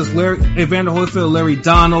one where there's Evander Holyfield, Larry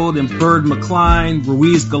Donald, and Bird McCline,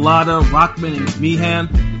 Ruiz Galata, Rockman, and Meehan,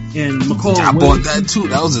 and McCall. I bought that too.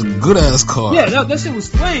 That was a good ass card. Yeah, that shit was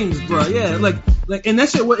flames, bro. Yeah, like, and that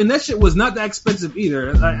shit was not that expensive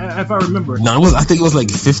either, if I remember. No, I think it was like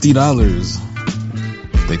 $50,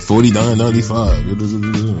 like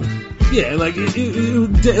 $49.95. Yeah, like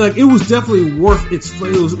it was definitely worth its. It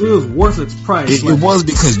was worth its price. It was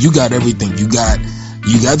because you got everything. You got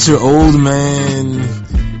your old man.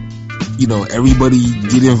 Everybody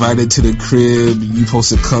get invited to the crib. You supposed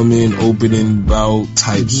to come in opening bout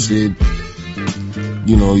type shit.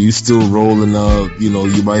 You still rolling up.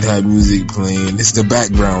 You might have music playing. It's the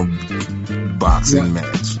background boxing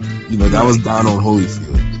match. That was Donald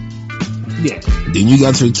Holyfield. Yeah. Then you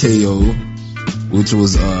got your KO, which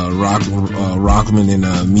was Rockman and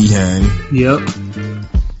Meehan. Yep.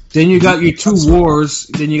 Then you got your two wars.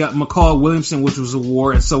 Then you got McCall Williamson, which was a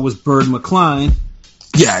war, and so was Bird McCline.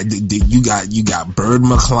 Yeah, you got Bird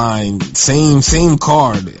McCline, same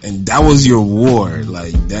card, and that was your war.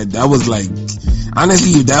 Like that was like,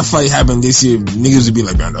 honestly, if that fight happened this year, niggas would be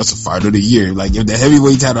like, man, that's a fight of the year. Like if the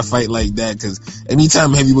heavyweights had a fight like that, because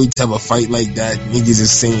anytime heavyweights have a fight like that, niggas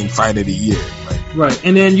is saying fight of the year. Like, right,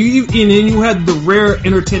 and then you had the rare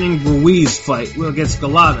entertaining Ruiz fight against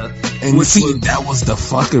Galata, and that was the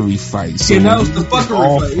fuckery fight. So that was the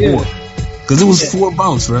fuckery fight. Yeah, because it was 4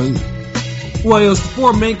 bouts, right? Well, it was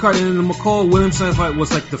 4 main card, and then the McCall Williamson fight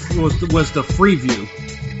was like the free view.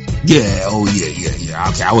 Yeah. Oh yeah.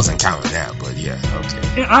 Okay, I wasn't counting that, but yeah.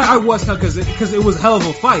 Okay. And I was because it was a hell of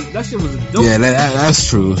a fight. That shit was dope. Yeah, that's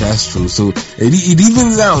true. That's true. So it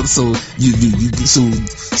evens out. So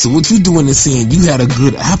so what you doing is saying you had a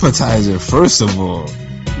good appetizer first of all,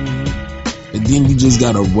 and then you just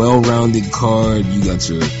got a well-rounded card. You got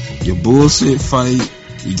your bullshit fight.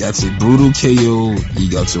 You got your brutal KO,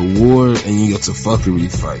 you got your war, and you got your fuckery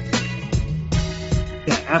fight.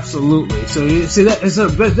 Yeah, absolutely. So you see that's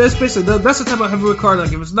basically that's the type of heavyweight card.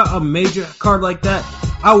 Like if it's not a major card like that,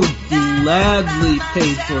 I would gladly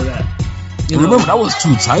pay for that. Remember that was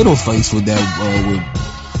 2 title fights with that with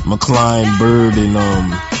McCline, Bird, and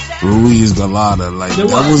Ruiz Galata. Like that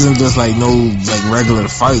wasn't just like no like regular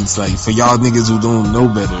fights. Like for y'all niggas who don't know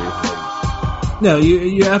better. No,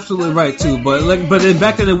 you're absolutely right too. But then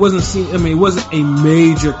back then it wasn't. It wasn't a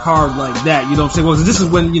major card like that. You know what I'm saying? Well, this is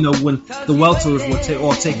when when the welters were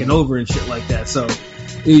all taken over and shit like that. So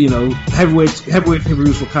heavyweight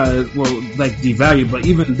pay-per-views were kind of like devalued. But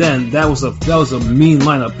even then, that was a mean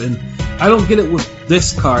lineup. And I don't get it with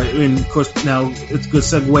this card. And of course, now it's a good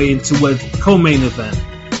segue into what co-main event.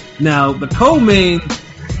 Now the co-main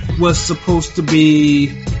was supposed to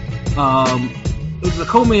be. The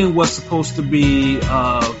co-main was supposed to be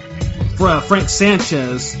Frank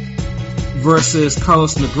Sanchez versus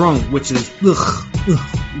Carlos Negron, which is the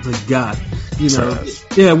god,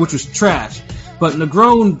 which was trash. But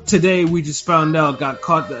Negron today we just found out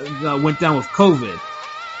went down with COVID.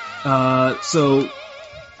 So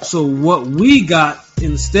what we got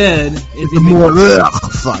instead is the more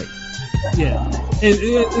fight. Yeah,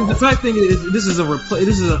 and the fact thing is, this is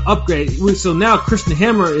an upgrade. So now Christian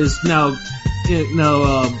Hammer is now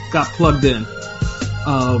got plugged in.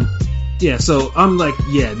 Yeah, so I'm like,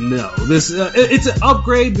 yeah, no, this it's an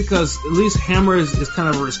upgrade because at least Hammer is kind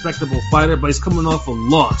of a respectable fighter, but he's coming off a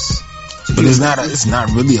loss. But it's not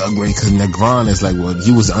really an upgrade because Negron is like, well,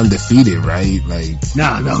 he was undefeated, right? Like,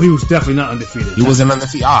 no, he was definitely not undefeated. He wasn't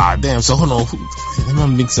undefeated. Ah, damn. So hold on,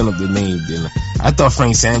 I'm mixing up the name. Then I thought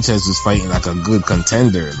Frank Sanchez was fighting like a good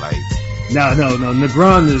contender. Like, no,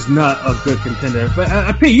 Negron is not a good contender.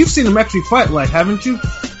 But P, you've seen him actually fight, like, haven't you?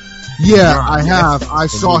 Yeah, I have. I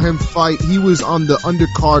saw him fight. He was on the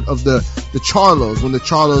undercard of the Charlos when the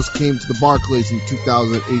Charlos came to the Barclays in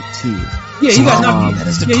 2018. Yeah, he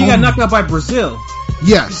got knocked out by Brazil.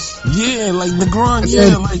 Yes. Yeah, like Negron.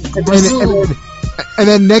 Yeah, like Brazil. And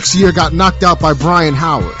then next year got knocked out by Brian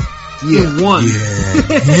Howard. Yeah. He won.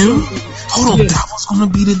 Yeah. Him? Hold on, that was gonna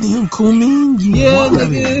be the damn co-main? Yeah,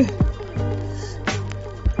 nigga.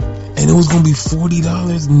 And it was gonna be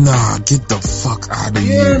 $40. Nah, get the fuck out of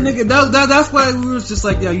here. Yeah, nigga. That's why we was just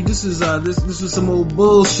like, yo, this was some old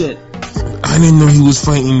bullshit. I didn't know he was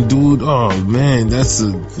fighting, dude. Oh man, that's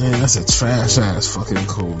a trash ass fucking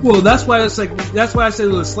co-main. Well, that's why I said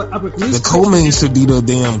it was like the co-main should be the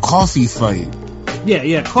damn Coffee fight.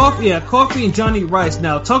 Yeah, Coffee and Johnny Rice.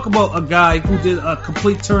 Now talk about a guy who did a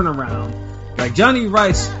complete turnaround. Like Johnny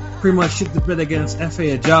Rice pretty much shit the bed against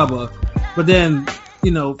F.A. Ajaba, but then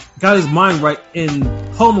got his mind right and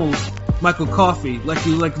pummels Michael Coffey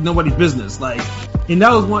like nobody's business. Like, and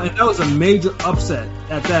that was a major upset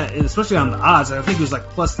at that, and especially on the odds. I think it was like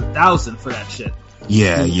plus 1,000 for that shit.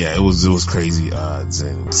 Yeah, it was crazy odds,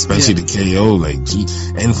 and especially the KO,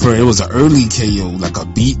 it was an early KO, like a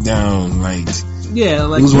beatdown, like. Yeah,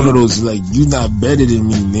 like it was one of those like you not better than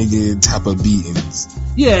me, nigga type of beatings.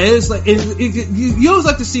 Yeah, it's like you always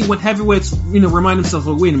like to see when heavyweights remind themselves,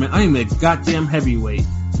 well, wait a minute, I am a goddamn heavyweight.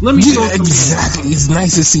 Let me show exactly. It's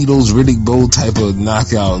nice to see those Riddick Bowe type of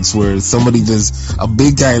knockouts where somebody a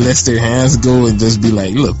big guy lets their hands go and just be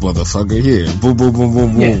like, look, motherfucker, here, boom, boom, boom,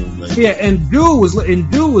 boom, boom. Like, yeah, and Dew was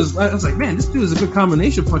I was like, man, this dude is a good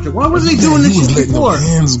combination puncher. Why was he doing this shit before?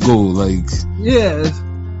 Hands go like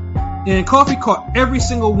and Coffee caught every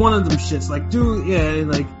single one of them shits. Like, dude,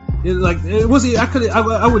 it wasn't.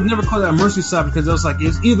 I would never call that a mercy slap because it was like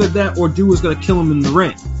it's either that or dude was gonna kill him in the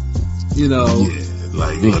ring. Yeah,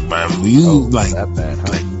 like look, man, that bad, huh?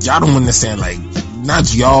 Like y'all don't understand. Like,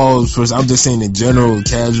 not y'all first. I'm just saying in general,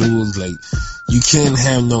 casuals. Like, you can't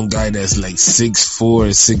have no guy that's like 6'4",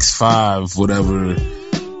 6'5", whatever,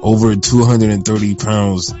 over 230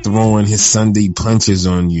 pounds throwing his Sunday punches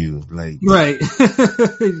on you. Like, right.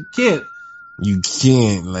 You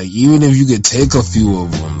can't. Like, even if you could take a few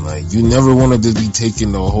of them, like, you never want to be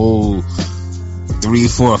taking the whole 3,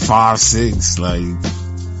 4, 5, 6. Like,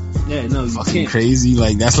 yeah, no, you fucking can't. Crazy.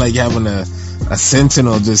 Like, that's like having a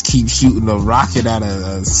sentinel just keep shooting a rocket at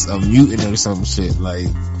a mutant or some shit. Like,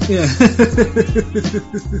 yeah.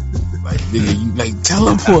 Like, nigga, you like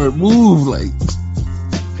teleport, move, like.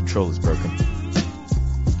 Control is broken.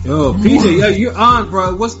 Yo, PJ, yo, you're on,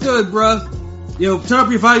 bro. What's good, bro? Yo, turn up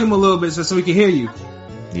your volume a little bit so we can hear you.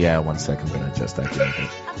 Yeah, 1 second, I'm gonna adjust that.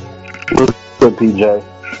 What's good, PJ?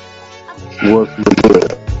 What's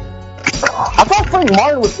good? I thought Frank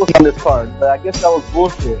Martin was supposed to be on this card, but I guess that was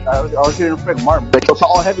bullshit. I was hearing Frank Martin, but it's an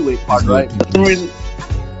all heavyweight card, right? For some reason.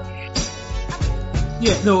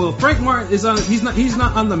 Yeah, no, Frank Martin is on. He's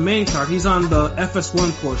not on the main card. He's on the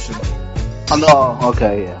FS1 portion. Oh,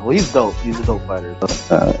 okay, yeah. Well, he's dope. He's a dope fighter.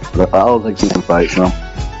 I don't think he can fight, so.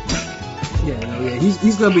 Yeah,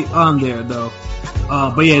 he's gonna be on there though.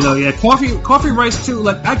 But Coffee Rice too.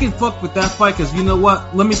 Like, I can fuck with that fight because you know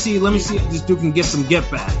what? Let me see if this dude can get some get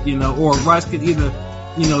back. Or Rice could either,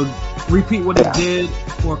 repeat what he did,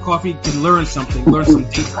 or Coffee can learn some defense.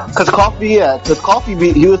 Because Coffee,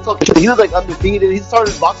 he was talking shit. He was like undefeated. He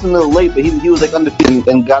started boxing a little late, but he was like undefeated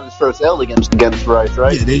and got his first L against Rice,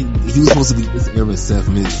 right? Yeah, he was supposed to be this era Seth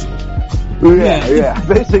Mitchell. Yeah.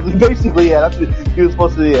 Basically, yeah. That's what he was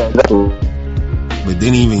supposed to. Yeah. But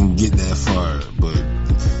didn't even get that far. But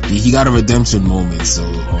he got a redemption moment. So,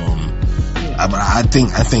 I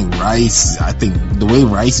think Rice. I think the way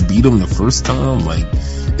Rice beat him the first time, like,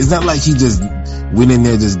 it's not like he just went in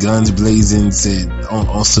there just guns blazing, said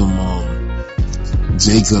on some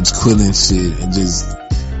Jacobs Quillen shit and just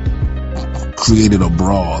created a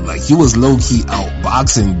brawl. Like, he was low key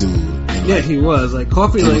outboxing dude. And yeah, he was. Like,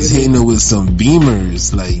 Coffee was hitting it with some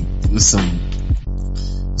beamers, like with some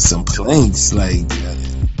planks, like.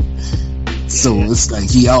 So it's like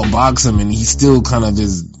he outboxed him and he still kind of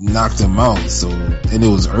just knocked him out. So, and it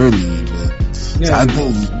was early, but so I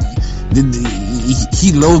think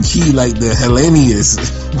he low key like the Hellenius.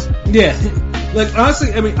 Yeah, like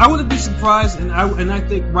honestly, I mean, I wouldn't be surprised, and I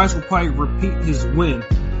think Rice will probably repeat his win.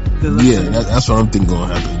 Yeah, that's what I'm thinking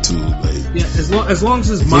gonna happen too. Like, yeah, as long as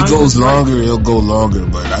his if mind it goes is right. longer, it'll go longer.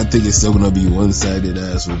 But I think it's still gonna be one-sided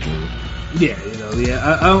ass with him. Yeah,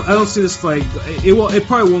 I don't see this fight. It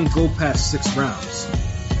probably won't go past 6 rounds.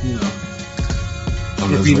 You know,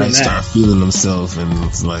 unless Rice start feeling himself, and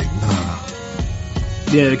it's like, nah.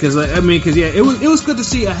 Yeah, because it was good to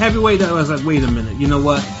see a heavyweight that was like, wait a minute, you know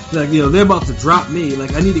what? Like, you know, they're about to drop me.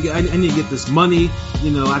 Like, I need to get this money.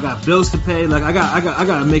 You know, I got bills to pay. Like, I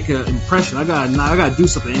got to make an impression. I got to do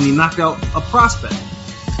something. And he knocked out a prospect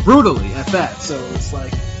brutally at that. So it's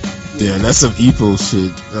like, yeah, that's some Epo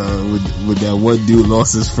shit. With that one dude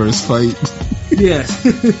lost his first fight. Yeah.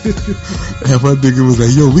 And my nigga was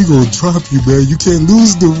like, yo, we gonna drop you, man. You can't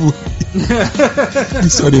lose the weight. He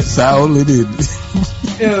started fouling it.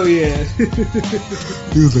 Hell yeah.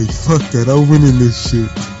 He was like, fuck that, I'm winning this shit.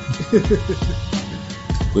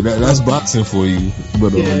 But that's boxing for you.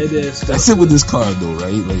 But yeah, it is. That's it with this card though,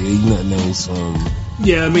 right? Like, ain't nothing else.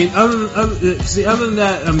 Yeah, I mean, other than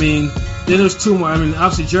that, I mean, then there's 2 more. I mean,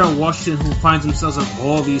 obviously Gerald Washington, who finds himself on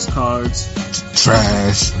all these cards.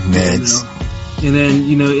 Trash, next. And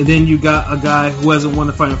then you got a guy who hasn't won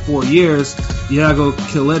a fight in 4 years, Iago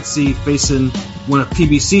Kiletsy, facing one of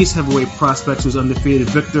PBC's heavyweight prospects who's undefeated,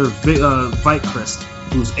 Victor Vitkrist,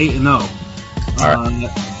 who's 8-0.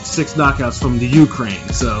 6 knockouts from the Ukraine.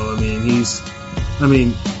 So, I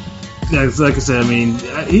mean, like I said, I mean,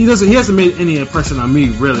 he hasn't made any impression on me,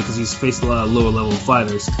 really, because he's faced a lot of lower level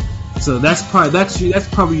fighters. So that's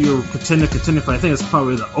probably your contender fight. I think it's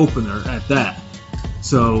probably the opener at that.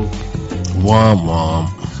 So, wom.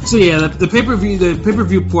 So yeah, the pay per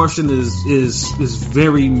view portion is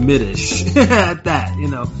very midish at that, you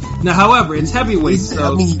know. Now, however, it's heavyweight.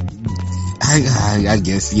 So I mean, I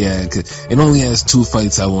guess yeah, 'cause it only has 2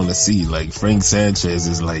 fights I want to see. Like Frank Sanchez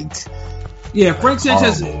is like, yeah, Frank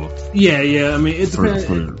Sanchez. Yeah. I mean, it depends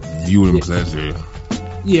for viewing pleasure.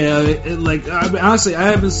 Yeah, honestly, I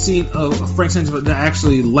haven't seen a Frank Sanchez that I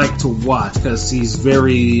actually like to watch because he's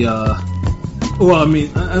very. Well, I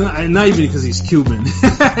mean, not even because he's Cuban.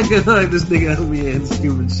 Like this nigga over here and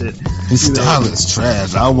Cuban shit. His style is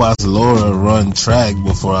trash. I'll watch Laura run track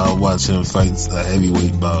before I'll watch him fight a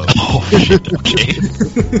heavyweight bout. Oh shit! Okay.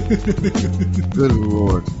 Good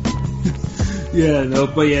lord. Yeah, no,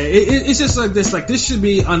 but yeah, it's just like this. Like, this should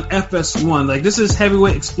be on FS1. Like, this is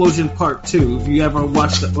Heavyweight Explosion Part 2. If you ever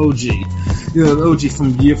watched the OG, you know, the OG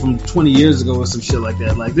from 20 years ago or some shit like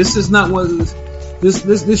that. Like, this is not what.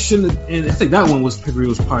 This shouldn't, and I think that one was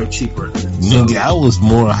probably cheaper. Nigga, I was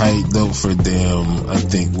more hyped up for them. I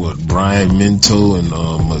think Brian Minto and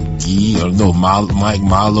McGee, or no, Mike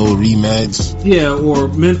Malo rematch. Yeah, or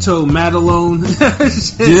Minto Madelone.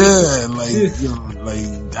 Yeah,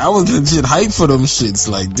 like I was legit hyped for them shits.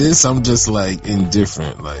 Like this, I'm just like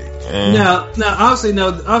indifferent. Like now, obviously,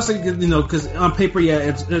 you know, because on paper, yeah,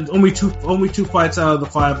 it's only two fights out of the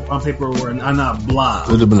 5 on paper were not blah.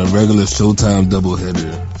 Would have been a regular Showtime doubleheader.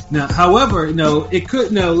 Now, however, you know, it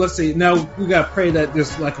could. No, let's see. Now we got to pray that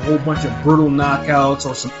there's like a whole bunch of brutal knockouts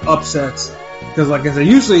or some upsets. Because, like I said,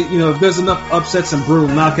 usually, you know, if there's enough upsets and brutal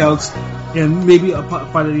knockouts, and maybe a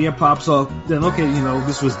fight of the year pops up, then okay, you know,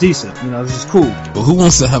 this was decent. You know, this is cool. But who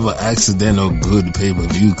wants to have an accidental good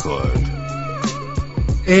pay-per-view card?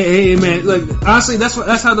 Hey, man! Like, honestly, that's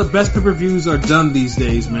how the best pay-per-views are done these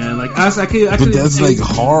days, man. Like, honestly, I can't. But that's like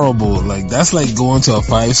horrible. Like, that's like going to a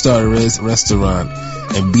 5-star restaurant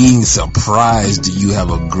and being surprised that you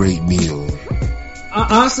have a great meal.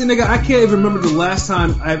 Honestly, nigga, I can't even remember the last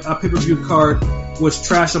time a pay-per-view card was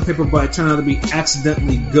trash on paper, but it turned out to be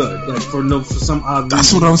accidentally good. Like, for some odd reason.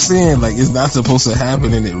 That's what I'm saying. Like, it's not supposed to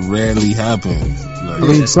happen, and it rarely happens. Like, I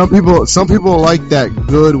mean, some people like that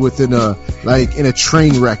good within in a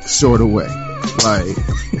train wreck sort of way. Like,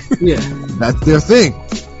 yeah, that's their thing.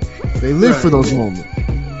 They live for those moments.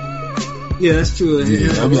 Yeah, that's true.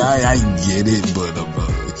 Yeah, I mean, I get it, but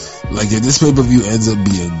like, if this pay-per-view ends up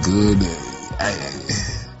being good,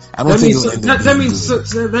 I don't think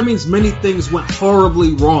that means many things went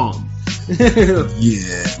horribly wrong.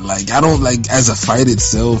 Yeah, like I don't like as a fight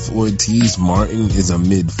itself. Ortiz Martin is a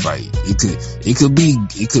mid fight. It could be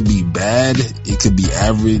bad. It could be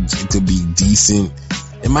average. It could be decent.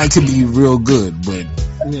 It could be real good, but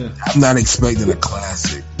yeah. I'm not expecting a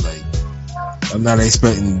classic. Like, I'm not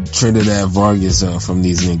expecting Trinidad Vargas from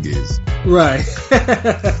these niggas. Right.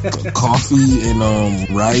 Coffee and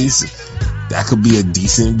Rice. That could be a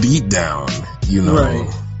decent beatdown, you know. Right.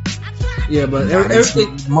 Yeah, but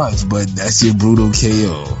everything much, but that's your brutal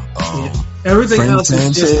KO. Everything Frank else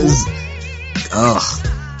Sanchez, Ugh.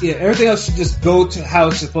 Yeah, everything else should just go to how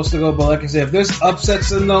it's supposed to go. But like I said, if there's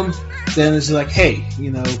upsets in them, then it's like, hey,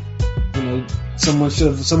 someone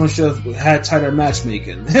should have had tighter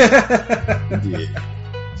matchmaking. Yeah.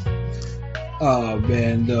 Oh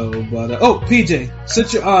man, no. But PJ,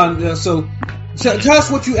 since you're on, so tell us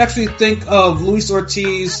what you actually think of Luis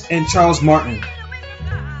Ortiz and Charles Martin.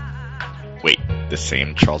 Wait, the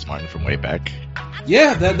same Charles Martin from way back?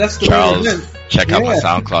 Yeah, that's the Charles, way it is. check out my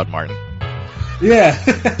SoundCloud, Martin. Yeah.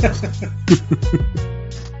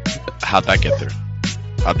 How'd that get through?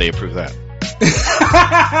 How'd they approve that?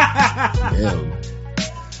 Damn.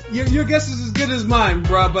 Your guess is as good as mine,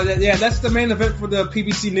 bro. But yeah, that's the main event for the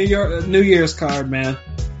PBC New Year's card, man.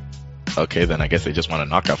 Okay, then I guess they just want a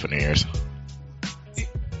knockout for New Year's.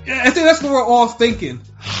 Yeah, I think that's what we're all thinking.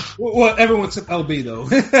 Well, everyone took LB though.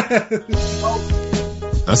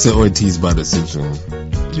 I said Ortiz by decision.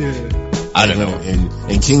 Yeah. I don't know.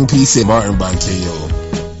 And King P said Martin by KO.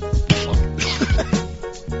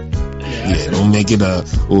 Yeah, don't make it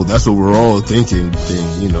that's what we're all thinking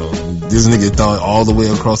thing, This nigga thought all the way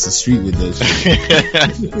across the street with that shit.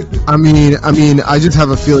 I mean, I just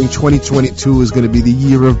have a feeling 2022 is going to be the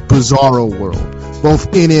year of Bizarro World,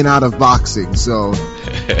 both in and out of boxing. So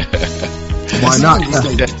why not? It's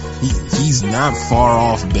like, he's not far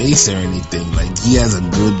off base or anything. Like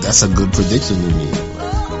that's a good prediction to me.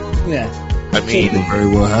 Yeah. I mean, it very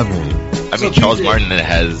well happen. Charles Martin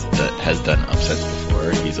has done upsets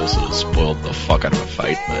before. He's also spoiled the fuck out of a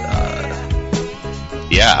fight, but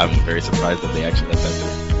yeah, I'm very surprised that they actually let that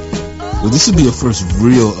through. Well, this would be a first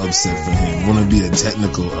real upset for him. Wouldn't be a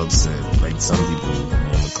technical upset, like some people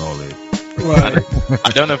want to call it. Right. I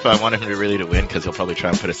don't know if I want him to really win because he'll probably try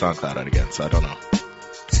and put his SoundCloud out again. So I don't know.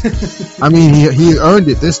 I mean, he earned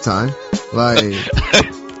it this time. Like,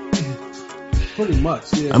 pretty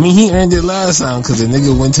much. Yeah. I mean, he earned it last time because the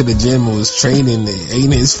nigga went to the gym and was training. It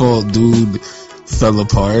ain't his fault, dude. Fell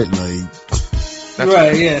apart. Like,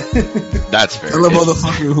 right? Yeah. That's fair. I love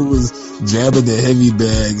motherfucker who was jabbing the heavy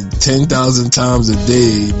bag 10,000 times a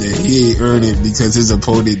day that he ain't earned it because his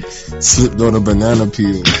opponent slipped on a banana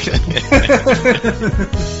peel.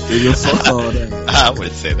 Nigga, fuck all that. I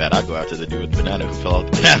wouldn't say that. I'll go after the dude with the banana who fell off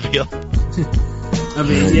the banana peel. I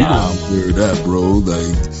mean, man, yeah. I'm clear of that, bro.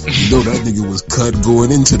 Like, that nigga was cut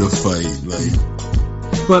going into the fight. Like,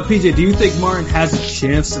 but PJ, do you think Martin has a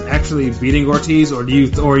chance of actually beating Ortiz, or do you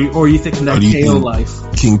think that KO life?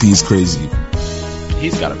 King P's crazy.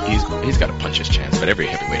 He's got to punch his chance, but every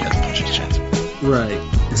heavyweight has a punch his chance. Right.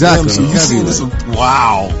 exactly. Damn, so you seen this?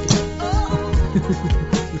 Wow.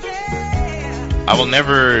 I will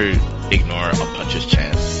never ignore a puncher's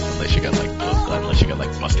chance unless you got like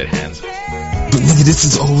mustard hands. But nigga, this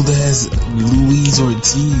is old ass Luis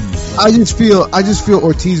Ortiz. I just feel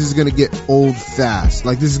Ortiz is gonna get old fast.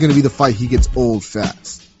 Like, this is gonna be the fight he gets old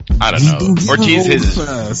fast. I don't He's know. been getting Ortiz old is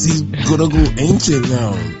fast. He's gonna go ancient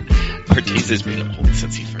now. Ortiz has been old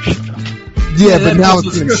since he first showed up. Yeah, but now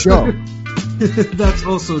it's gonna show. That's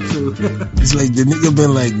also true. It's like the nigga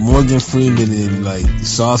been like Morgan Freeman in like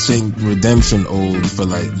Shawshank Redemption old for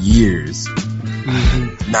like years.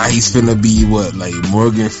 Mm-hmm. Now he's finna be like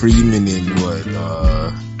Morgan Freeman in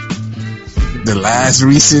the last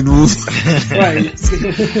recent movie. Right.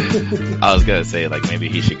 I was gonna say like maybe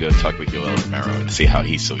he should go talk with Yoel Romero and see how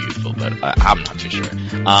he's so youthful, but I'm not too sure.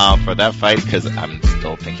 For that fight, because I'm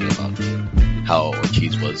still thinking about how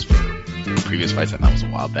Ortiz was for previous fights, and that was a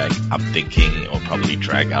while back. I'm thinking it'll probably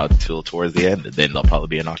drag out till towards the end, and then there'll probably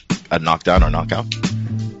be a knockdown or knockout.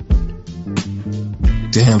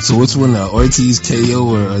 Damn, so which one, Ortiz KO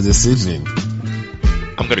or a decision?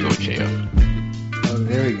 I'm gonna go with KO. Oh,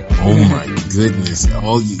 there we go. Oh my goodness! I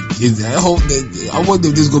wonder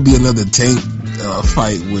if there's gonna be another Tank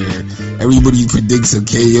fight where everybody predicts a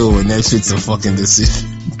KO and that shit's a fucking decision.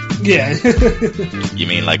 Yeah. You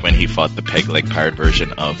mean like when he fought the peg leg pirate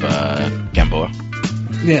version of Gamboa?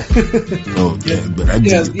 Yeah. Oh yeah, but I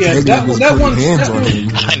that one. Hands on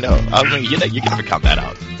him. I know. I mean, you can never count that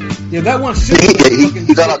out. Yeah, that one should.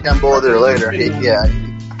 He got out Gamboa there later.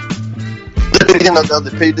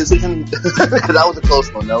 The pay decision. That was a close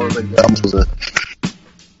one. That was a.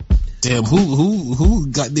 Damn, who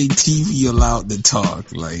got their TV allowed to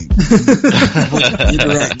talk? Like,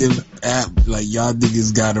 interactive app, like, y'all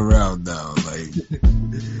niggas got around now. Like,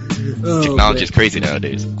 technology is crazy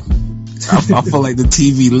nowadays. I feel like the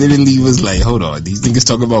TV literally was like, hold on, these niggas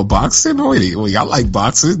talking about boxing? Wait, y'all like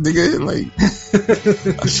boxing, nigga? Like,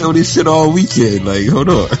 I show this shit all weekend. Like, hold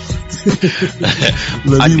on.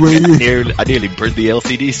 I nearly burned the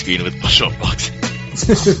LCD screen with push-up boxing.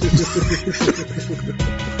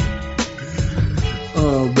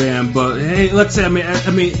 Oh man, but hey, let's say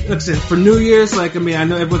let's say for New Year's, I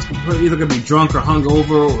know everyone's either gonna be drunk or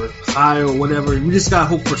hungover or high or whatever. We just gotta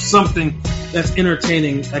hope for something that's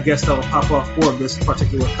entertaining. I guess that'll pop off for this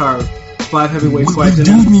particular card. 5 heavyweights fights. We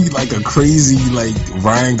do need like a crazy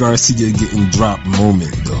Ryan Garcia getting dropped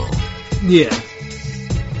moment though. Yeah.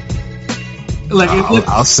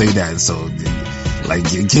 I'll say that. So,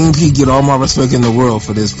 King P get all my respect in the world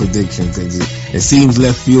for this prediction because it seems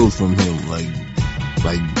left field from him.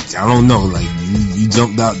 I don't know. You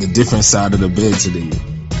jumped out the different side of the bed today.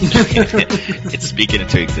 It's speaking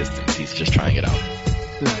into existence. He's just trying it out.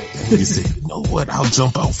 Right. And he said, "You know what? I'll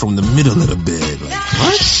jump out from the middle of the bed."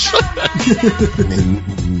 What? And then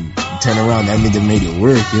you turn around, that nigga made it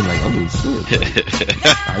work. You're like, "Oh shit!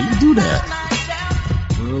 How you do that?"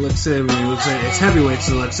 Well, let's say it's heavyweights.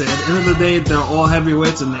 So let's say at the end of the day, they're all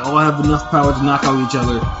heavyweights and they all have enough power to knock out each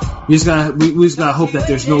other. We just gotta hope that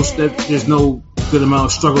there's no good amount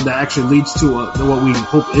of struggle that actually leads to what we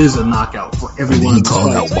hope is a knockout for everyone. He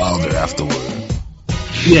called out Wilder afterward.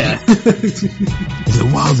 Yeah. He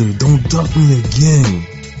said, "Wilder, don't duck me again."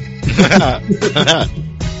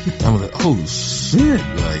 I'm like, "Oh shit!"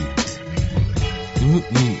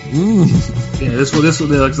 Yeah, this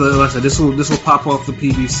will pop off the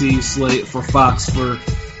PBC slate for Fox for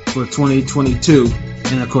 2022,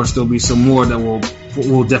 and of course there'll be some more that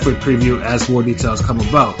we'll definitely preview as more details come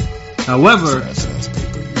about. However,